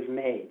that is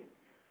made.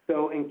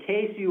 So in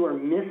case you are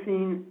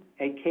missing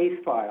a case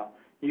file,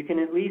 you can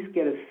at least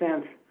get a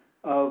sense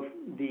of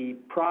the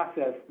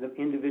process the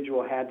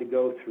individual had to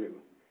go through.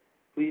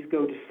 Please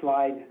go to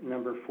slide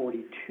number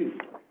 42.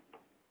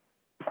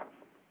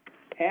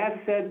 As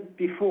said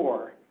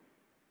before,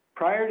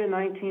 prior to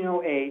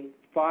 1908,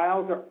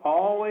 files are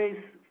always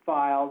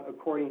filed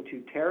according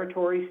to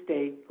territory,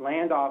 state,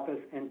 land office,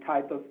 and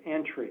type of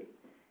entry.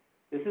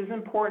 This is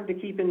important to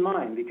keep in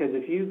mind because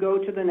if you go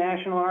to the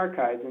National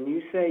Archives and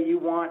you say you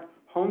want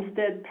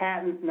Homestead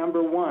Patent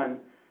number 1,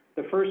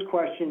 the first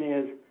question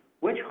is,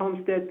 which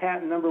Homestead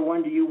Patent number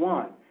 1 do you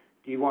want?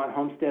 Do you want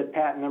Homestead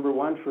Patent number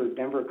 1 for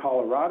Denver,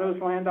 Colorado's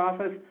land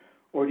office,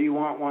 or do you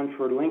want one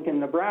for Lincoln,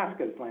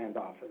 Nebraska's land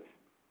office?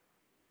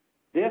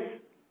 This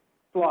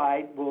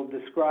slide will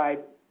describe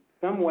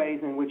some ways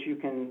in which you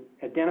can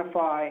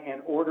identify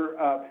and order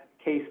up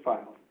case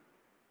files.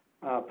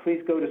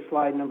 Please go to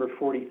slide number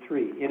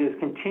 43. It is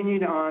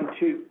continued on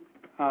to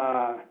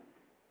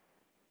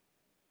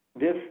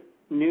this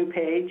new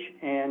page,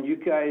 and you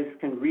guys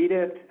can read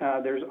it.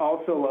 There's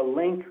also a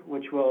link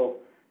which will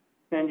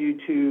send you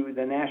to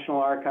the National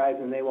Archives,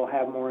 and they will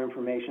have more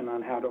information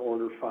on how to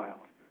order files.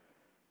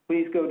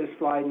 Please go to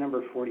slide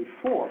number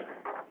 44.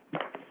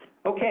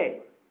 Okay,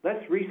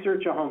 let's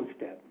research a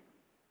homestead.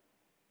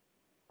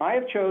 I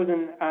have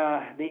chosen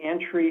the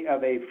entry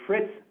of a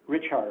Fritz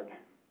Richard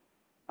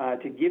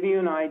to give you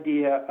an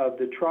idea of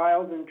the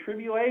trials and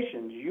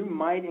tribulations you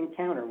might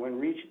encounter when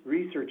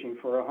researching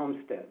for a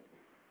homestead.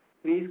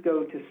 Please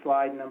go to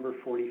slide number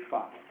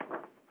 45.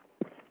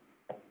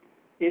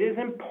 It is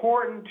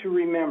important to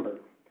remember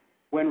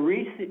when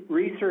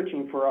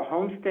researching for a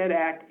Homestead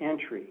Act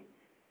entry,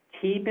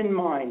 keep in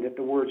mind that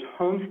the words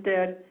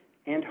homestead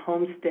and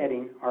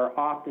homesteading are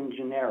often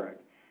generic.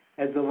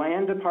 As the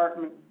Land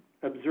Department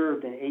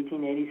observed in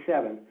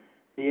 1887,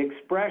 the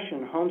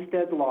expression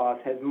homestead laws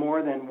has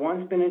more than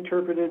once been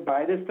interpreted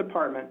by this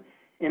department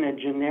in a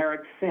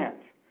generic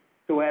sense,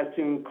 so as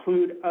to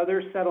include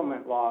other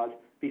settlement laws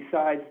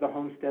besides the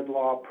homestead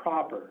law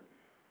proper.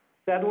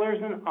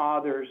 Settlers and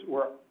others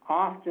were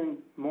often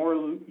more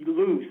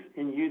loose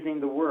in using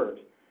the words.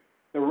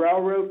 The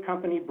railroad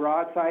company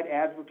broadside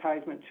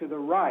advertisement to the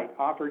right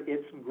offered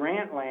its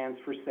grant lands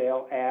for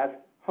sale as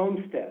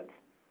homesteads.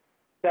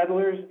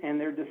 Settlers and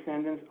their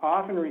descendants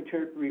often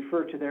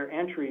refer to their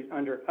entries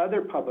under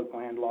other public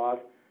land laws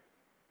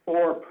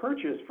or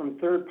purchased from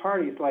third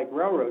parties like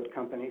railroad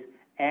companies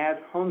as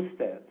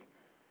homesteads.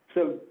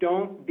 So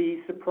don't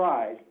be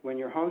surprised when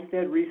your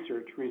homestead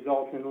research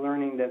results in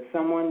learning that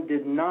someone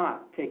did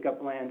not take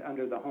up land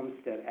under the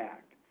Homestead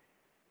Act.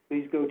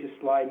 Please go to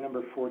slide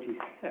number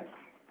 46.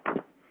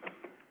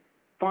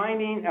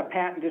 Finding a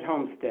patented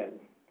homestead.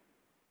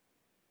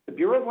 The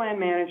Bureau of Land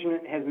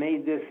Management has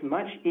made this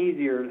much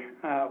easier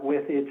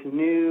with its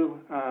new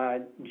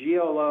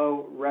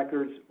GLO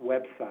Records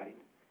website.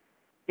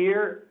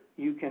 Here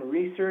you can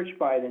research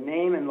by the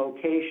name and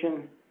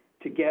location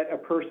to get a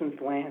person's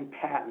land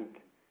patent.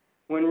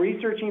 When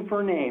researching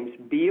for names,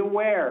 be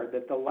aware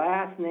that the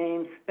last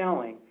name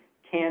spelling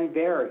can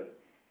vary.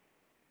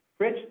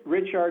 Fritz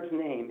Richard's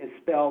name is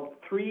spelled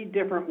 3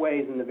 different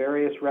ways in the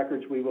various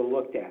records we will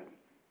look at.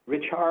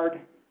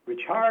 Richard,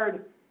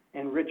 Richard,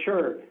 and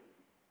Richard.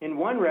 In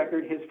one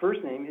record, his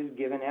first name is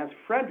given as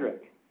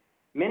Frederick.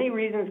 Many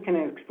reasons can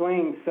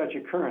explain such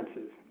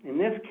occurrences. In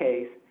this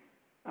case,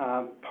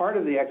 part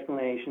of the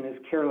explanation is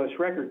careless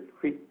record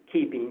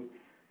keeping,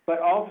 but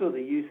also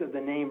the use of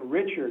the name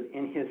Richard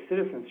in his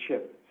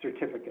citizenship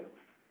certificate.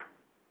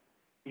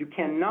 You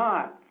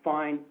cannot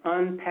find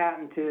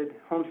unpatented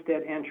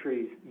homestead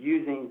entries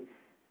using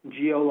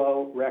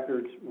GLO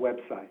Records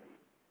website.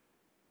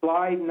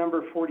 Slide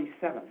number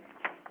 47.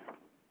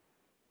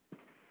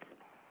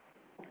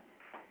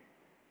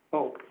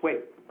 Oh,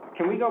 wait.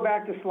 Can we go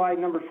back to slide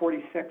number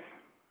 46?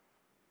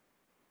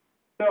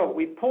 So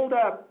we pulled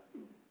up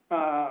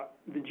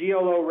the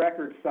GLO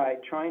Records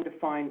site trying to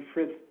find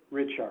Fritz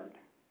Richard.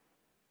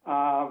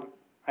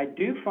 I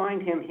do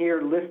find him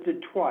here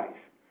listed twice.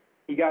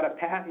 He got a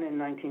patent in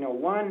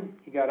 1901.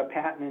 He got a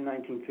patent in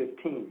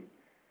 1915.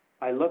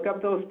 I look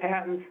up those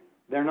patents.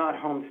 They're not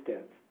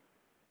homesteads.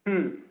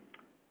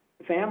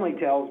 The family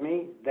tells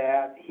me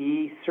that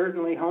he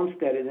certainly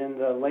homesteaded in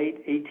the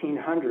late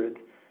 1800s.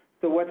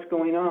 So what's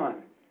going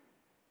on?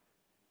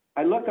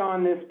 I look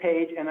on this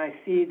page and I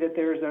see that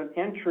there's an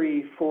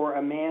entry for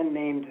a man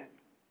named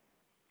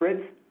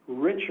Fritz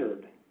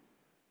Richard.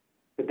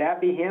 Could that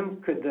be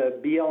him? Could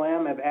the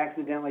BLM have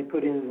accidentally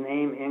put his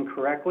name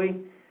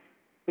incorrectly?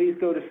 Please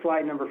go to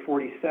slide number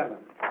 47.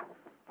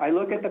 I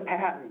look at the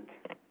patent.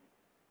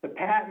 The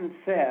patent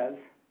says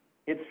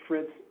it's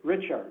Fritz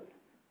Richard.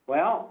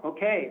 Well,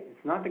 okay,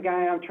 it's not the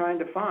guy I'm trying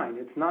to find.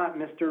 It's not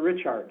Mr.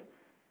 Richard.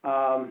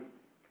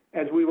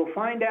 As we will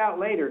find out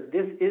later,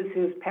 this is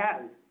his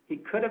patent. He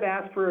could have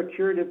asked for a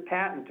curative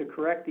patent to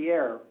correct the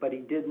error, but he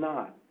did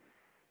not.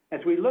 As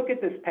we look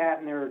at this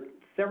patent, there are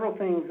several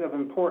things of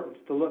importance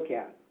to look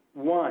at.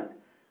 One,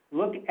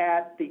 look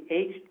at the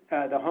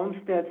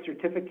Homestead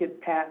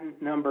Certificate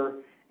patent number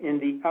in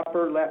the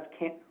upper left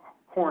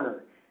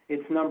corner.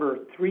 It's number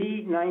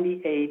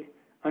 398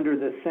 under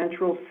the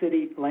Central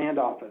City Land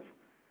Office.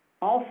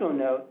 Also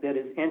note that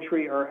his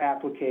entry or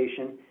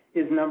application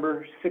is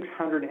number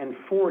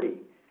 640.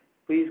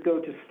 Please go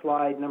to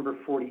slide number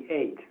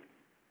 48.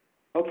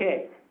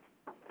 Okay,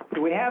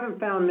 so we haven't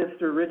found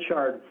Mr.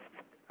 Richard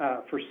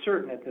for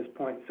certain at this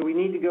point, so we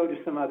need to go to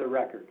some other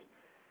records.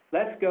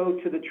 Let's go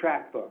to the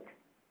tract book.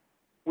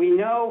 We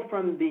know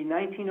from the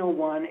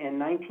 1901 and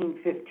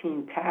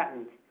 1915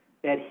 patents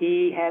that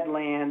he had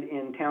land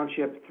in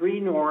Township 3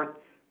 North,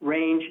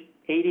 Range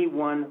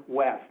 81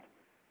 West.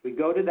 We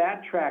go to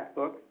that tract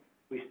book,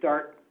 we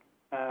start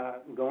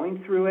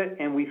going through it,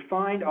 and we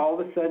find all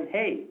of a sudden,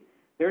 hey,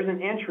 there's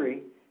an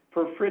entry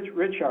for Fritz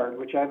Richard,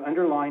 which I've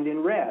underlined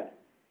in red.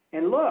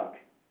 And look,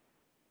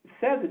 it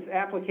says it's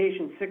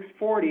application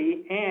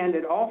 640, and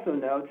it also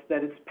notes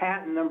that it's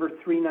patent number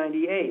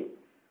 398.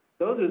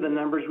 Those are the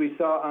numbers we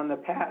saw on the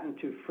patent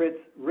to Fritz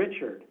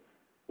Richard.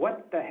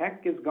 What the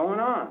heck is going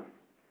on?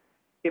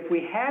 If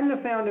we hadn't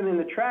have found him in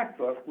the tract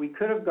book, we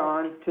could have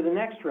gone to the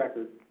next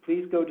record.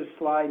 Please go to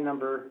slide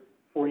number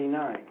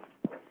 49.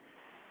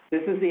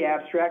 This is the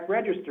abstract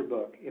register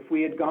book. If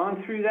we had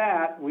gone through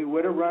that, we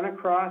would have run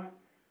across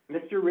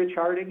Mr.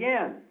 Richard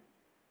again.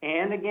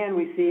 And again,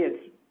 we see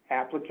it's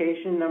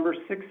application number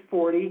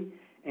 640,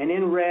 and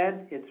in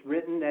red, it's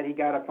written that he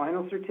got a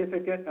final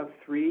certificate of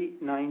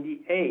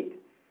 398.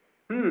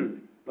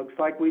 Looks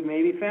like we've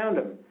maybe found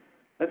him.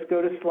 Let's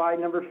go to slide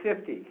number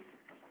 50.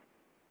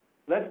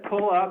 Let's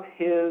pull up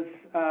his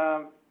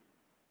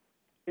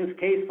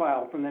case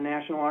file from the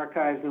National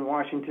Archives in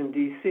Washington,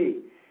 D.C.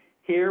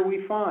 Here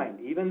we find,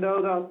 even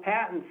though the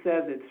patent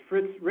says it's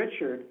Fritz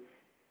Richard,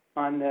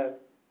 on the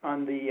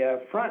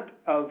front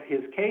of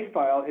his case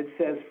file, it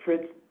says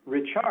Fritz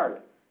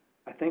Richard.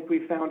 I think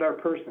we found our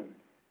person.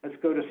 Let's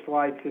go to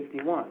slide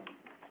 51.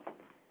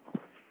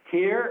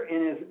 Here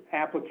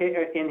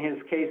in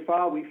his case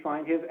file, we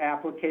find his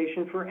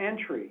application for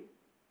entry.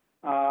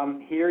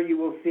 Here you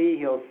will see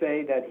he'll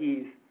say that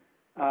he's,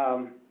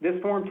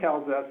 this form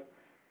tells us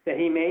that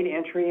he made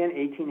entry in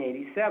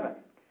 1887.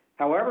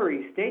 However,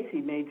 he states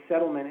he made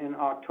settlement in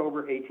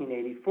October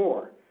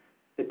 1884.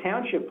 The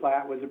township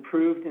plat was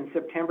approved in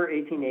September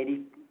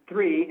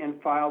 1883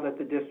 and filed at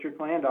the district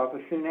land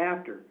office soon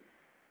after.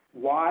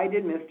 Why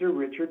did Mr.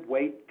 Richard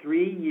wait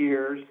 3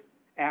 years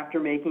after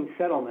making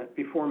settlement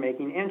before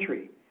making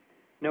entry?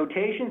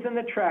 Notations in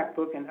the tract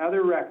book and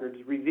other records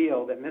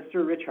reveal that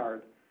Mr.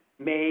 Richard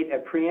made a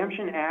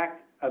Preemption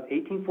Act of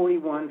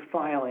 1841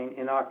 filing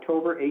in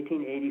October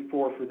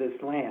 1884 for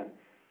this land,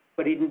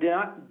 but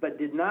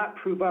did not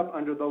prove up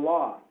under the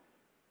law.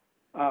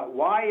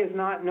 Why is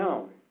not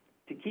known.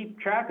 To keep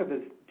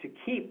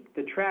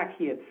the tract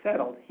he had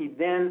settled, he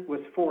then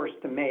was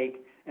forced to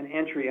make an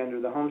entry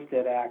under the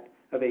Homestead Act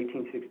of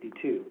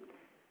 1862.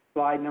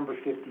 Slide number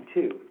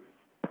 52.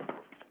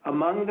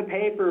 Among the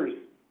papers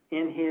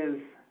in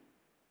his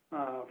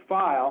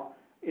file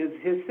is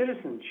his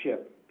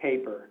citizenship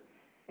paper.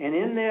 And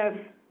in this,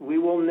 we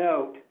will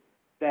note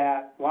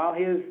that while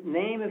his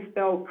name is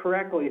spelled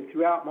correctly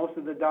throughout most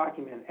of the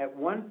document, at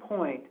one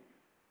point,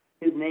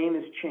 his name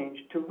is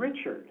changed to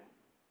Richard.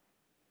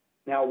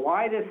 Now,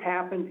 why this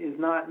happened is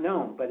not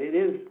known, but it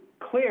is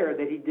clear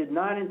that he did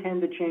not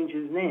intend to change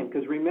his name,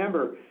 because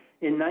remember,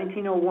 in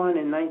 1901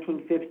 and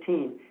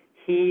 1915,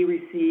 he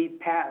received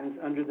patents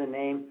under the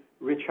name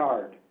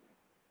Richard.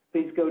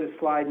 Please go to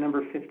slide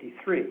number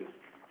 53.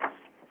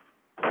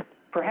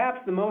 Perhaps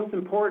the most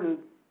important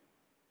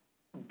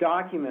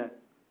document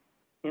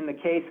in the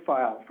case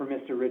file for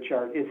Mr.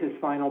 Richard is his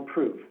final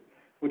proof,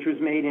 which was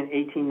made in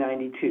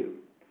 1892.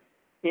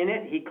 In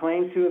it, he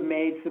claims to have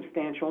made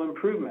substantial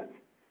improvements.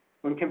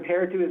 When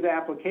compared to his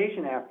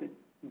application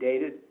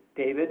affidavit,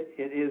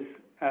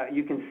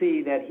 you can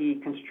see that he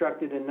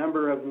constructed a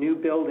number of new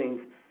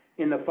buildings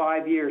in the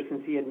 5 years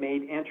since he had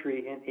made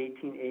entry in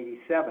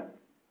 1887.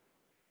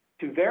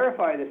 To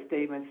verify the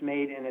statements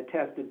made and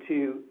attested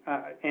to,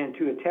 and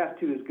to attest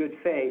to his good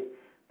faith,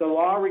 the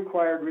law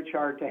required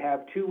Richard to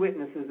have 2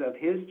 witnesses of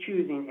his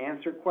choosing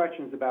answer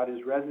questions about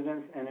his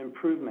residence and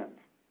improvements.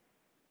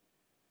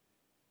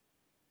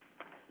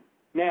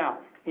 Now,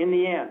 in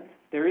the end,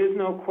 there is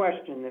no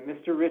question that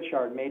Mr.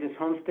 Richard made his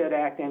Homestead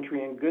Act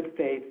entry in good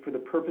faith for the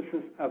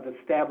purposes of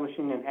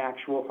establishing an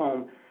actual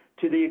home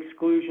to the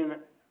exclusion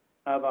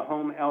of a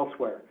home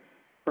elsewhere.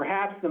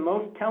 Perhaps the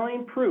most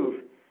telling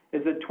proof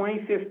is a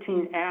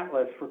 2015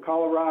 atlas for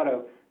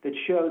Colorado that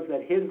shows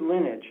that his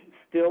lineage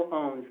still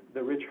owns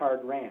the Richard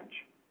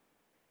Ranch.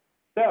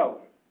 So,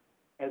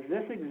 as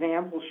this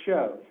example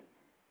shows,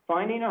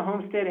 finding a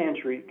homestead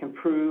entry can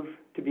prove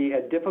to be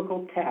a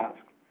difficult task,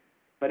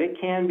 but it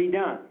can be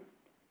done.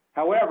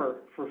 However,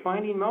 for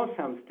finding most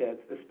homesteads,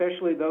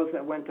 especially those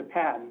that went to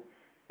patent,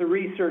 the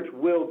research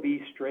will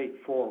be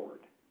straightforward.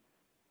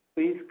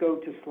 Please go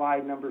to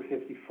slide number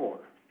 54.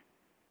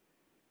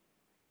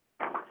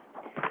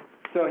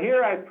 So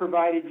here I've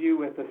provided you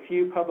with a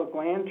few public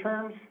land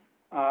terms,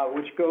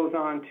 which goes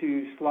on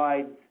to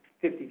slide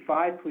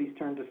 55. Please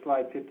turn to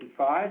slide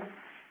 55.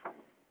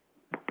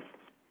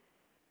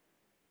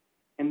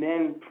 And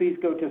then please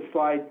go to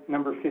slide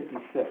number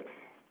 56.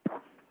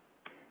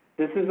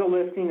 This is a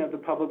listing of the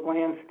public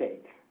land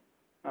states.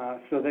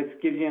 So this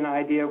gives you an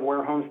idea of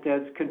where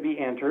homesteads could be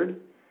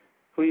entered.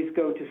 Please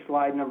go to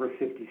slide number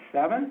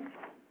 57.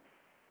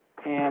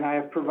 And I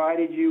have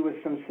provided you with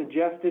some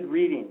suggested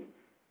readings.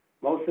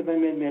 Most of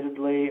them,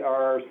 admittedly,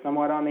 are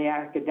somewhat on the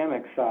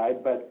academic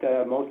side, but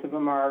most of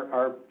them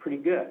are pretty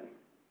good.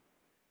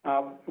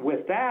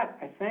 With that,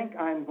 I think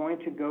I'm going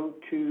to go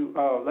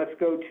to, let's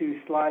go to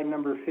slide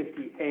number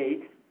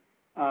 58.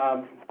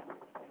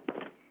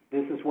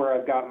 This is where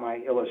I've got my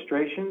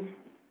illustrations.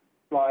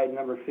 Slide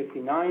number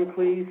 59,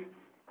 please.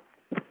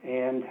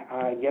 And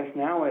I guess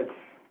now it's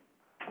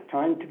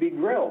time to be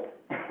grilled.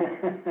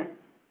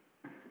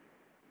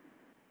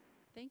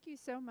 Thank you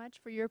so much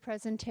for your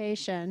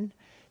presentation.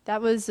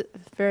 That was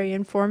very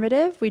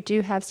informative. We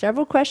do have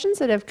several questions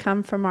that have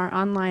come from our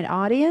online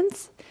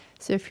audience.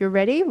 So if you're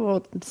ready,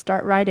 we'll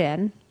start right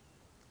in.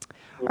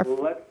 Let's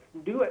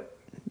do it.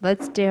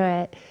 Let's do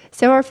it.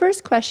 So our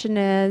first question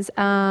is,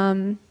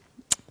 are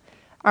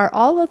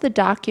all of the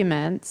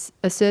documents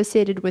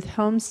associated with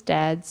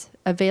homesteads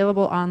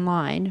available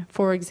online?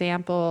 For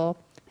example,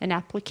 an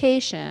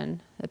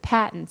application, the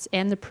patents,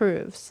 and the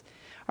proofs.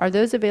 Are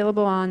those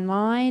available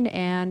online?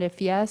 And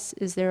if yes,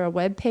 is there a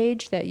web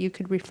page that you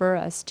could refer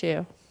us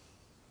to?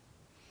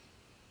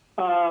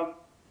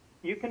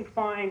 You can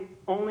find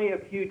only a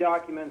few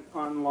documents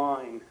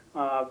online,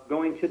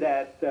 going to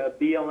that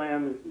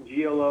BLM's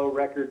GLO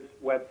Records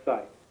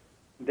website.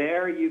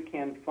 There you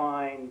can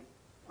find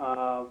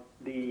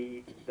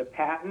the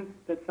patents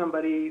that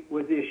somebody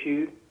was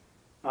issued.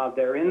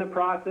 They're in the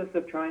process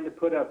of trying to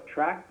put up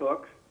tract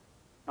books,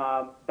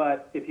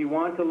 but if you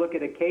want to look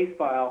at a case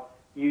file,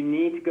 you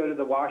need to go to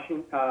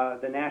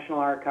the National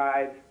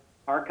Archives,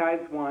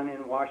 Archives 1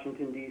 in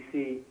Washington,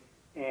 D.C.,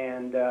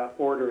 and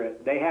order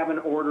it. They have an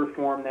order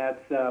form that's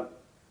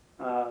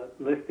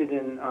listed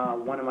in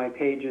one of my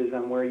pages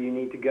on where you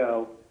need to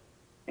go,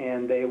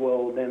 and they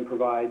will then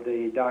provide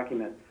the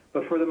document.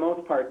 But for the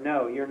most part,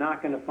 no, you're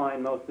not going to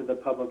find most of the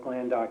public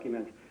land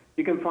documents.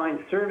 You can find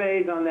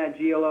surveys on that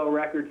GLO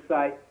records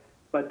site,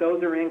 but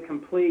those are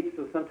incomplete,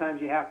 so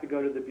sometimes you have to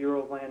go to the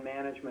Bureau of Land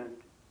Management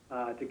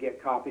to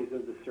get copies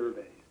of the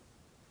surveys.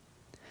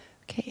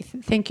 Okay,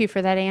 thank you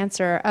for that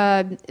answer.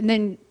 And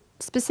then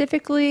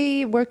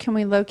specifically, where can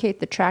we locate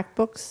the tract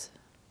books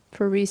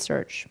for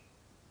research?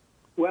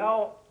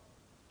 Well,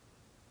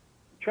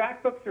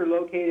 tract books are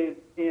located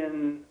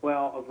in,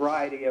 well, a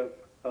variety of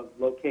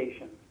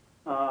locations.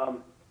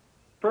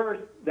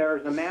 First,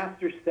 there's a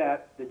master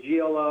set. The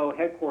GLO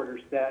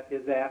headquarters set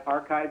is at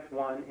Archives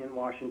 1 in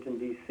Washington,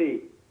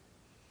 D.C.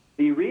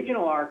 The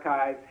regional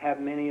archives have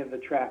many of the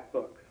tract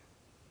books.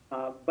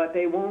 But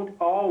they won't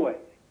always.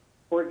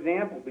 For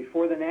example,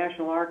 before the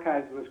National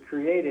Archives was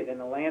created and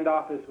the land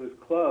office was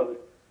closed,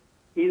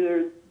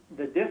 either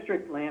the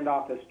district land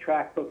office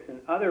tract books and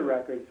other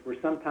records were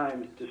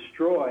sometimes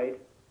destroyed,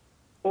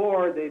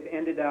 or they've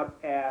ended up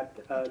at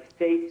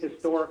state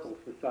historical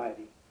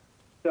society.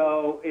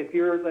 So if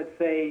you're, let's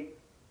say,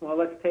 well,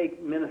 let's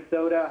take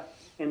Minnesota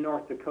and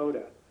North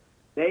Dakota.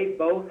 They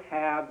both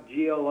have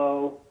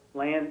GLO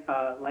land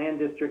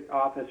district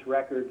office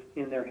records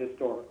in their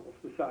historical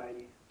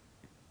societies.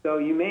 So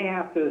you may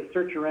have to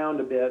search around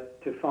a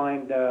bit to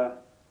find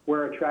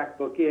where a tract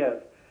book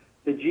is.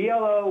 The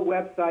GLO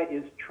website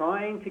is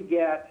trying to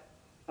get,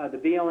 the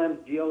BLM's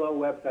GLO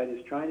website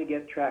is trying to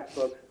get tract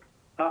books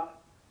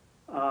up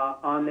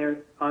on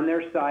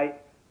their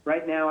site.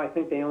 Right now, I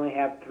think they only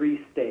have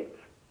 3 states.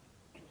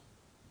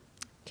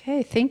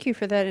 Okay, thank you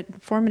for that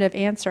informative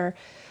answer.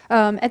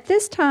 At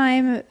this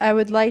time, I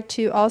would like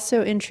to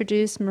also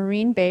introduce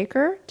Maureen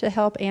Baker to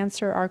help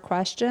answer our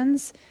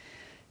questions.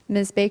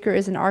 Ms. Baker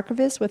is an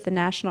archivist with the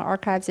National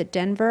Archives at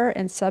Denver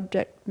and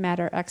subject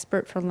matter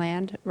expert for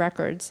land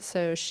records.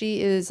 So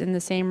she is in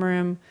the same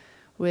room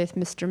with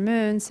Mr.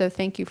 Muhn. So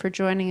thank you for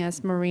joining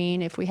us,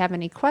 Maureen. If we have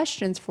any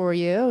questions for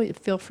you,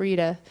 feel free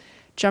to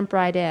jump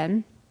right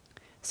in.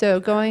 So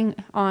going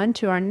on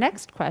to our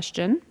next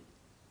question.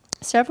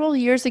 Several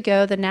years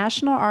ago, the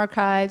National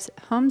Archives,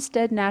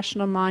 Homestead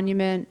National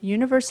Monument,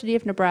 University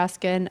of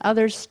Nebraska, and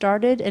others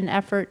started an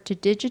effort to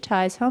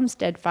digitize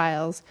homestead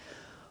files.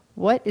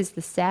 What is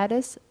the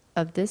status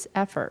of this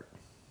effort?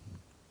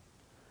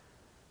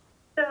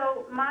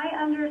 So my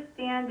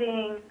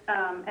understanding,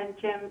 and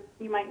Jim,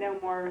 you might know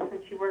more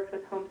since you worked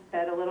with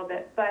Homestead a little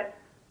bit, but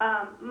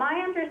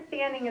my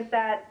understanding is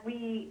that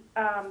we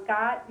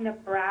got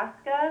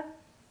Nebraska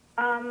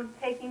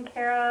taken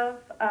care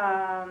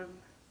of.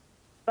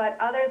 But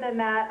other than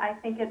that, I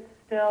think it's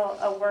still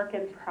a work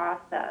in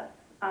process.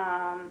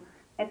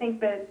 I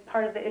think that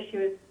part of the issue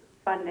is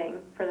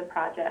funding for the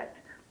project.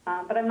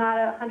 But I'm not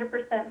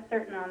 100%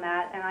 certain on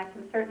that, and I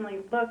can certainly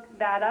look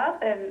that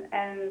up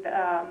and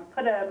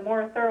put a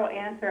more thorough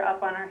answer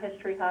up on our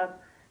History Hub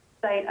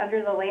site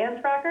under the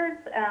land records,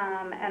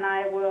 and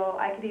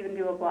I could even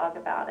do a blog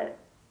about it.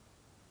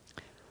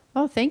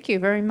 Well, thank you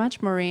very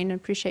much, Maureen. I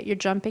appreciate you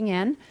jumping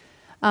in.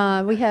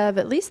 We have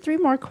at least 3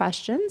 more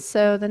questions.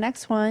 So the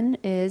next one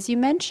is, you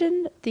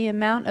mentioned the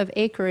amount of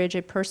acreage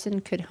a person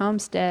could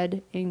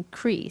homestead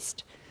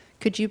increased.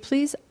 Could you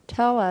please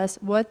tell us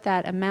what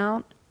that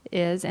amount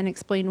is and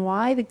explain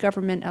why the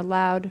government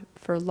allowed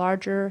for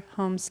larger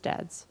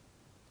homesteads?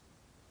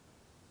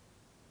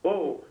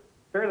 Whoa,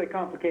 fairly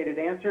complicated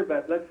answer,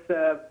 but let's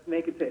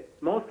make it fit.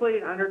 Mostly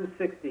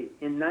 160.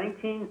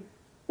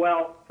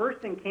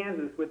 First in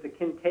Kansas with the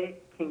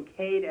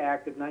Kincaid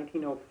Act of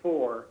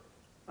 1904,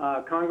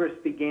 Congress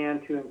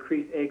began to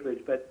increase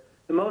acreage, but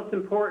the most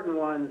important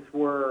ones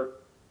were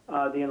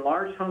the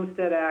Enlarged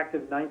Homestead Act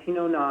of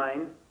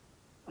 1909.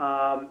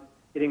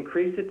 It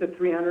increased it to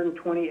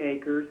 320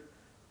 acres.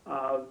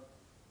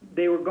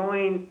 They were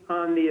going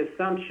on the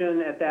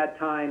assumption at that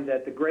time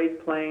that the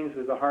Great Plains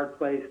was a hard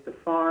place to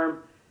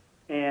farm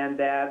and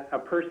that a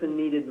person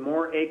needed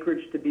more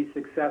acreage to be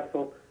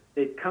successful.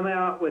 They'd come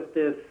out with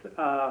this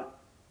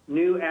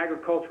new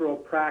agricultural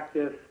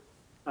practice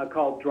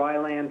called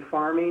dryland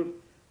farming.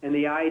 And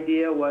the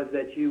idea was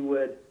that you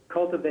would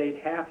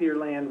cultivate half your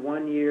land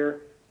one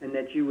year and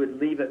that you would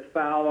leave it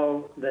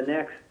fallow the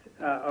next,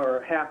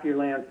 or half your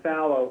land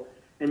fallow,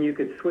 and you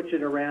could switch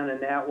it around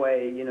and that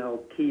way,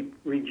 keep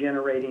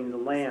regenerating the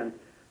land.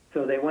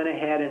 So they went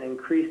ahead and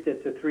increased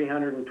it to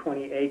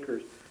 320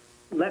 acres.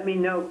 Let me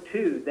note,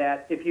 too,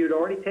 that if you'd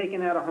already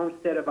taken out a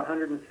homestead of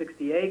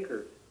 160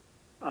 acres,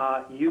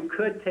 you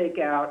could take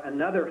out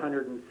another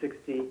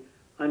 160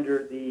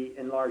 under the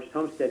Enlarged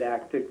Homestead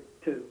Act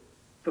to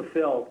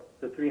fulfill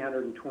the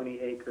 320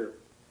 acre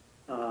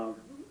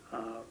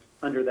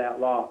under that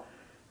law.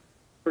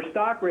 For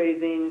stock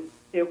raising,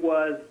 it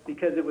was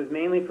because it was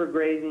mainly for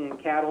grazing and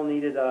cattle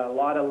needed a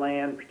lot of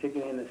land,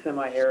 particularly in the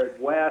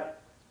semi-arid west.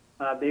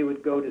 They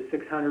would go to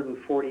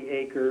 640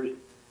 acres.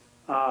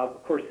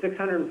 Of course,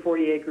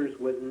 640 acres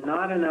was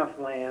not enough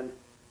land.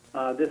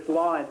 This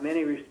law, in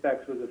many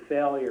respects, was a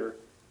failure.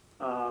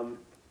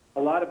 A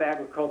lot of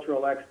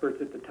agricultural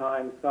experts at the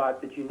time thought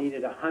that you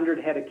needed 100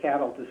 head of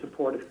cattle to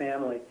support a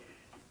family.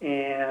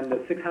 And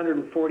the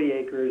 640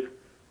 acres,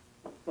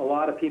 a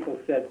lot of people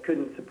said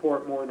couldn't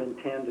support more than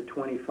 10 to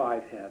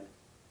 25 head.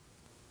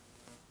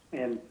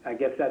 And I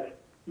guess that's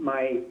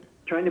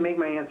trying to make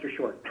my answer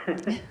short.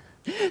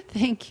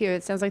 Thank you.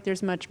 It sounds like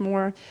there's much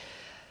more.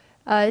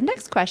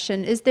 Next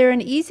question, is there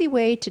an easy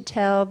way to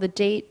tell the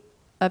date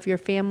of your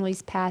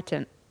family's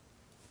patent?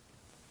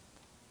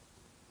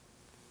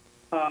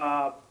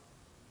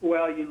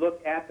 Well, you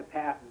look at the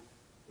patent.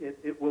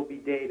 It will be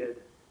dated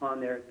on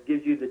there. It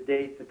gives you the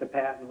date that the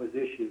patent was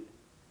issued.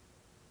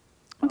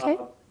 Okay.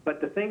 But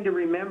the thing to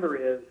remember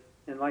is,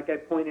 and like I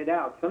pointed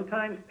out,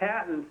 sometimes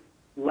patents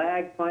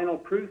lag final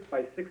proof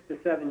by 6 to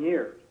 7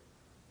 years.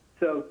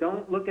 So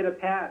don't look at a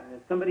patent.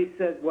 If somebody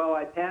says, well,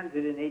 I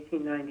patented in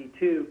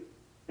 1892,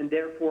 and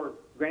therefore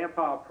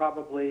Grandpa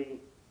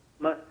probably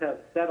must have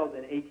settled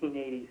in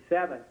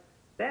 1887,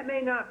 That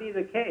may not be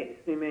the case.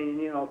 I mean,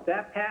 you know, if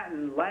that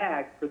patent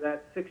lagged for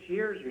that 6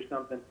 years or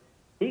something,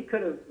 he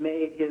could have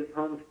made his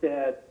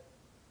homestead,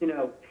 you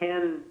know,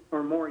 10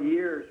 or more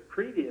years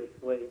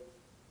previously.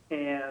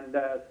 And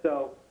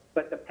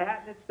but the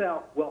patent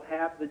itself will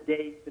have the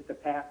date that the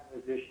patent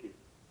was issued.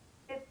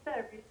 If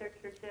the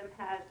researcher, Jim,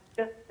 has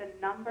just the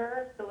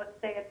number, so let's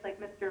say it's like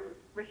Mr.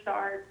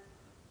 Richard,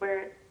 where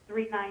it's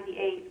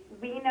 398,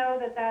 we know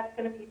that that's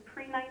going to be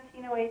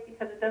pre-1908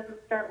 because it doesn't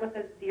start with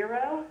a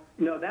 0?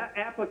 No, that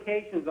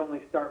applications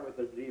only start with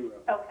a 0.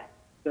 Okay.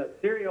 The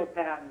serial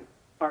patents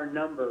are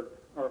numbered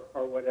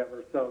or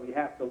whatever, so you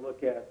have to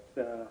look at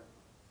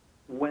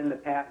when the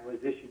patent was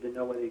issued to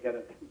know whether you got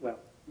a, well,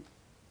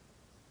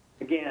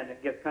 again,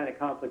 it gets kind of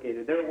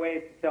complicated. There are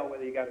ways to tell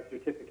whether you got a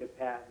certificate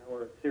patent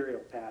or a serial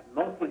patent.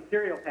 Mostly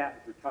serial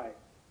patents are typed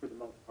for the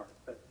most part,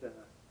 but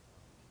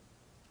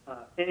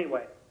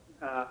anyway,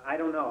 I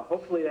don't know.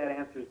 Hopefully that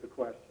answers the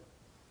question.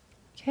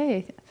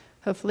 Okay,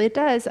 hopefully it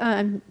does.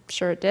 I'm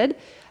sure it did.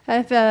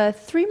 I have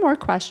 3 more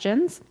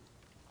questions.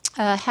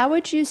 How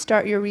would you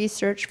start your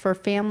research for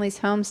family's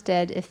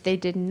homestead if they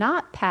did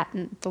not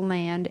patent the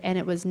land and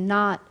it was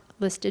not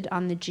listed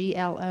on the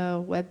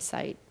GLO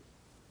website?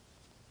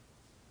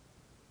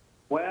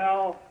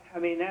 Well, I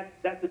mean,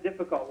 that's a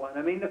difficult one.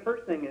 I mean, the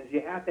first thing is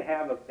you have to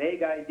have a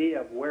vague idea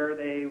of where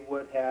they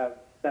would have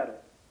settled.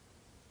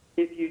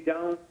 If you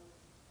don't,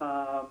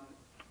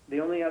 the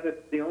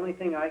only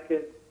thing I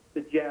could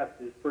suggest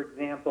is, for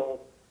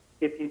example,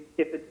 if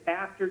it's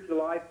after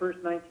July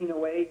 1st,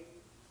 1908,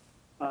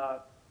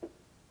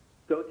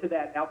 go to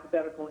that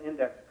alphabetical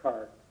index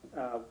card.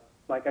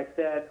 Like I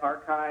said,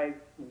 Archives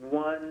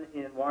 1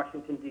 in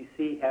Washington,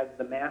 D.C. has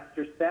the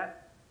master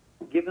set.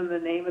 Give them the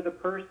name of the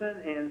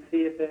person and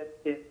see if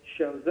it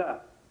shows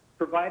up,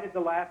 provided the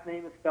last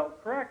name is spelled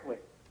correctly.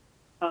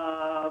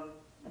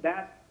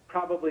 That's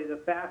probably the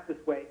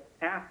fastest way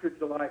after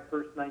July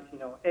 1st,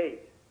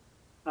 1908.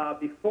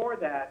 Before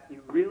that,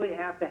 you really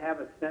have to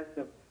have a sense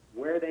of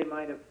where they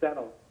might have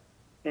settled.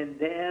 And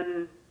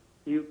then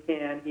you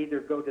can either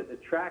go to the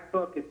tract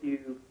book if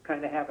you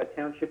kind of have a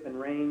township and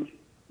range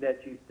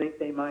that you think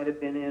they might have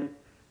been in,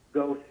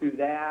 go through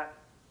that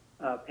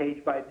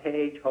page by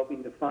page,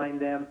 hoping to find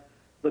them,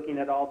 looking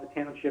at all the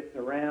townships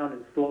around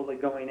and slowly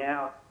going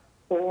out,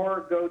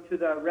 or go to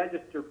the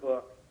register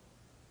book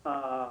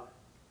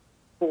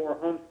for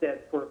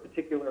homesteads for a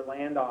particular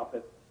land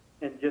office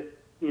and just,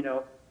 you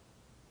know,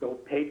 go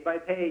page by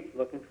page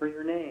looking for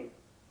your name.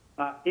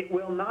 It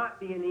will not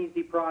be an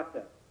easy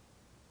process.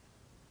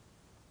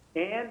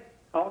 And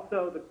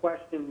also the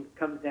question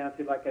comes down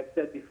to, like I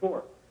said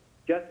before,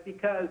 just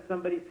because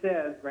somebody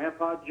says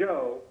Grandpa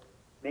Joe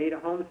made a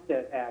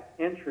Homestead Act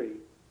entry,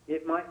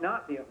 it might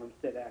not be a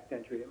Homestead Act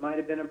entry. It might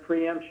have been a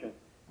preemption.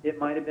 It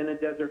might have been a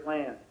desert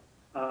land.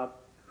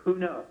 Who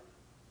knows?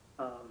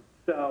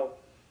 So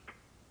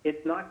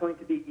it's not going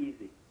to be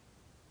easy.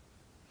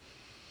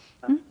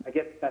 I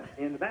guess that's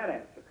the end of that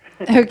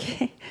answer.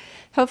 Okay.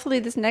 Hopefully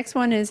this next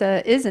one is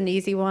an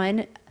easy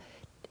one.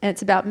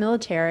 It's about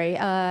military.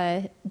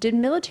 Did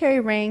military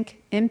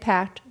rank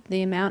impact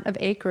the amount of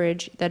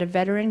acreage that a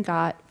veteran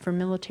got from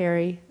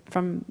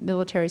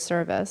military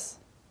service?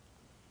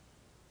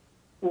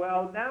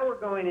 Well, now we're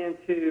going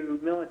into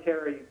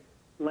military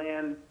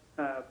land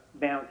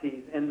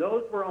bounties, and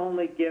those were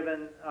only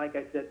given, like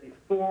I said,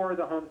 before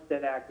the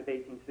Homestead Act of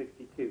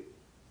 1862.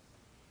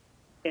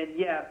 And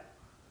yes,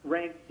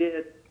 rank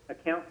did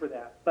account for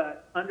that.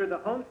 But under the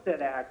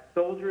Homestead Act,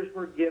 soldiers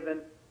were given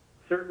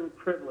certain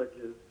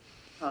privileges,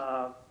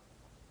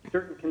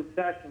 certain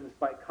concessions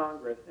by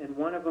Congress. And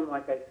one of them,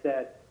 like I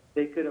said,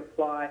 they could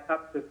apply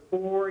up to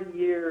 4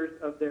 years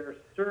of their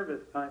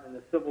service time in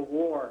the Civil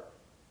War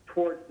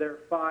towards their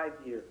 5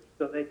 years.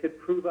 So they could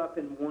prove up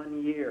in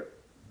 1 year.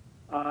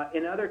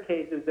 In other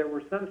cases, there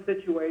were some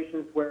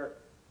situations where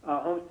a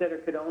homesteader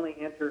could only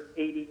enter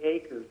 80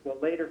 acres. Well,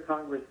 later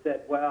Congress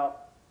said,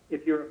 well,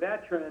 if you're a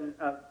veteran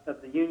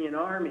of the Union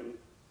Army,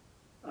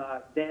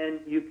 then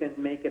you can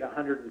make it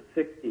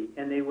 160,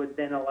 and they would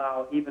then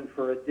allow even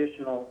for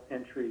additional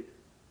entries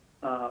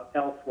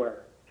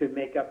elsewhere to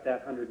make up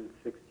that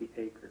 160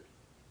 acres.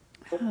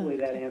 Hopefully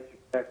that answers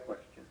that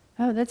question.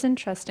 Oh, that's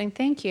interesting.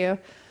 Thank you.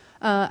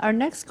 Our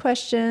next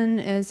question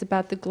is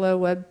about the GLO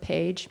web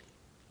page.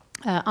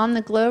 On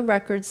the GLO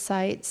records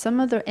site, some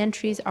of the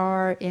entries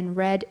are in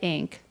red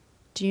ink.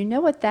 Do you know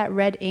what that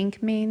red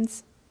ink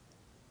means?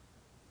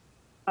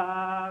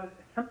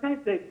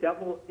 Sometimes they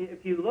double.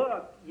 If you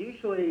look,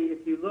 usually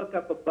if you look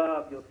up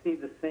above, you'll see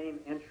the same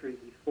entry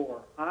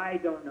before. I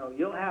don't know.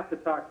 You'll have to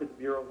talk to the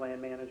Bureau of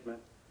Land Management.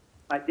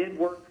 I did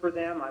work for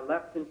them. I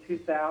left in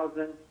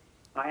 2000.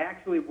 I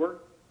actually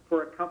worked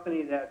for a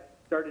company that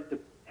started to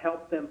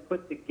help them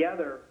put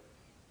together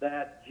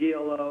that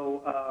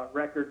GLO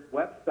records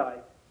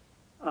website.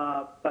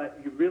 But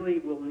you really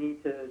will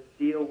need to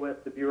deal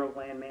with the Bureau of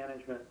Land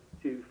Management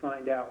to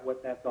find out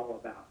what that's all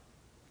about.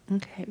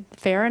 Okay,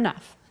 fair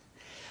enough.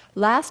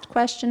 Last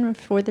question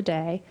for the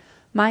day.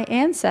 My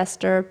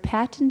ancestor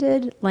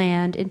patented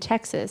land in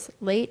Texas,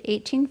 late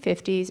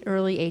 1850s,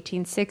 early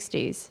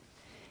 1860s.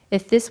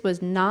 If this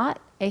was not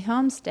a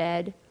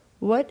homestead,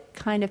 what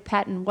kind of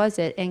patent was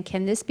it, and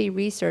can this be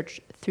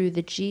researched through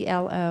the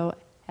GLO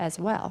as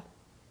well?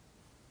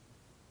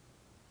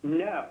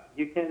 No,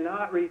 you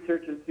cannot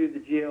research it through the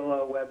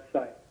GLO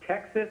website.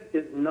 Texas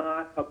is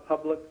not a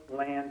public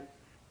land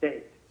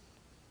state.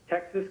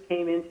 Texas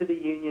came into the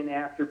Union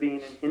after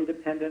being an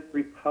independent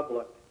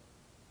republic,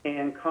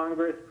 and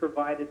Congress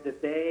provided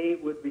that they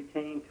would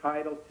retain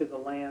title to the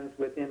lands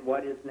within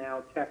what is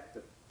now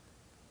Texas.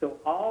 So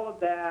all of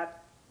that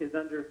is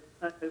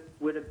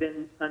would have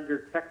been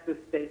under Texas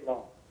state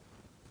law.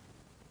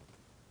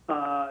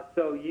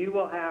 So you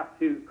will have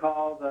to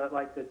call the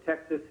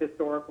Texas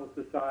Historical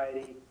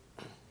Society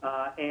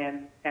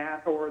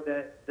or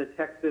the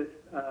Texas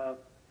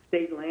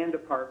State Land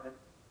Department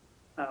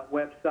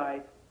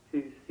website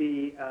to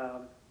see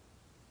how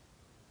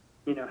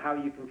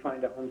you can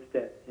find a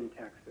homestead in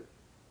Texas.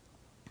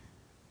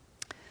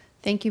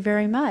 Thank you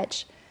very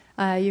much.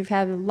 You've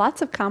had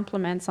lots of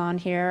compliments on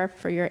here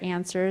for your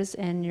answers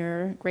and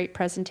your great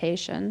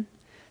presentation.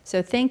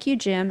 So thank you,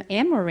 Jim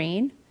and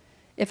Maureen.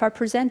 If our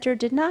presenter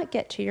did not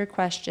get to your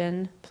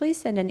question,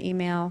 please send an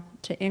email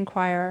to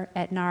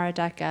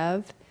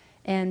inquire@nara.gov,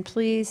 and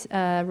please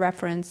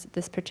reference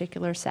this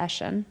particular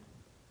session.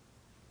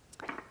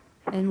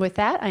 And with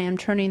that, I am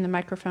turning the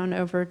microphone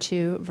over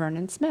to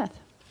Vernon Smith.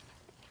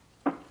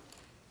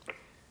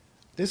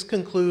 This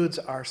concludes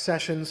our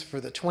sessions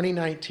for the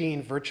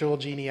 2019 Virtual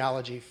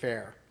Genealogy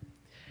Fair.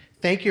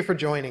 Thank you for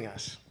joining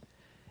us.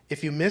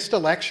 If you missed a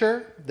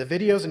lecture, the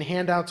videos and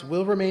handouts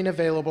will remain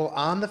available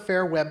on the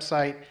fair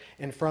website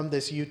and from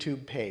this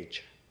YouTube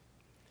page.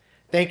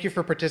 Thank you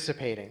for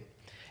participating.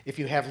 If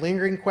you have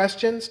lingering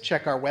questions,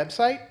 check our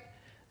website,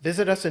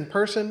 visit us in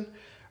person,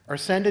 or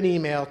send an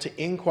email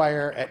to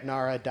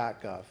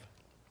inquire@nara.gov.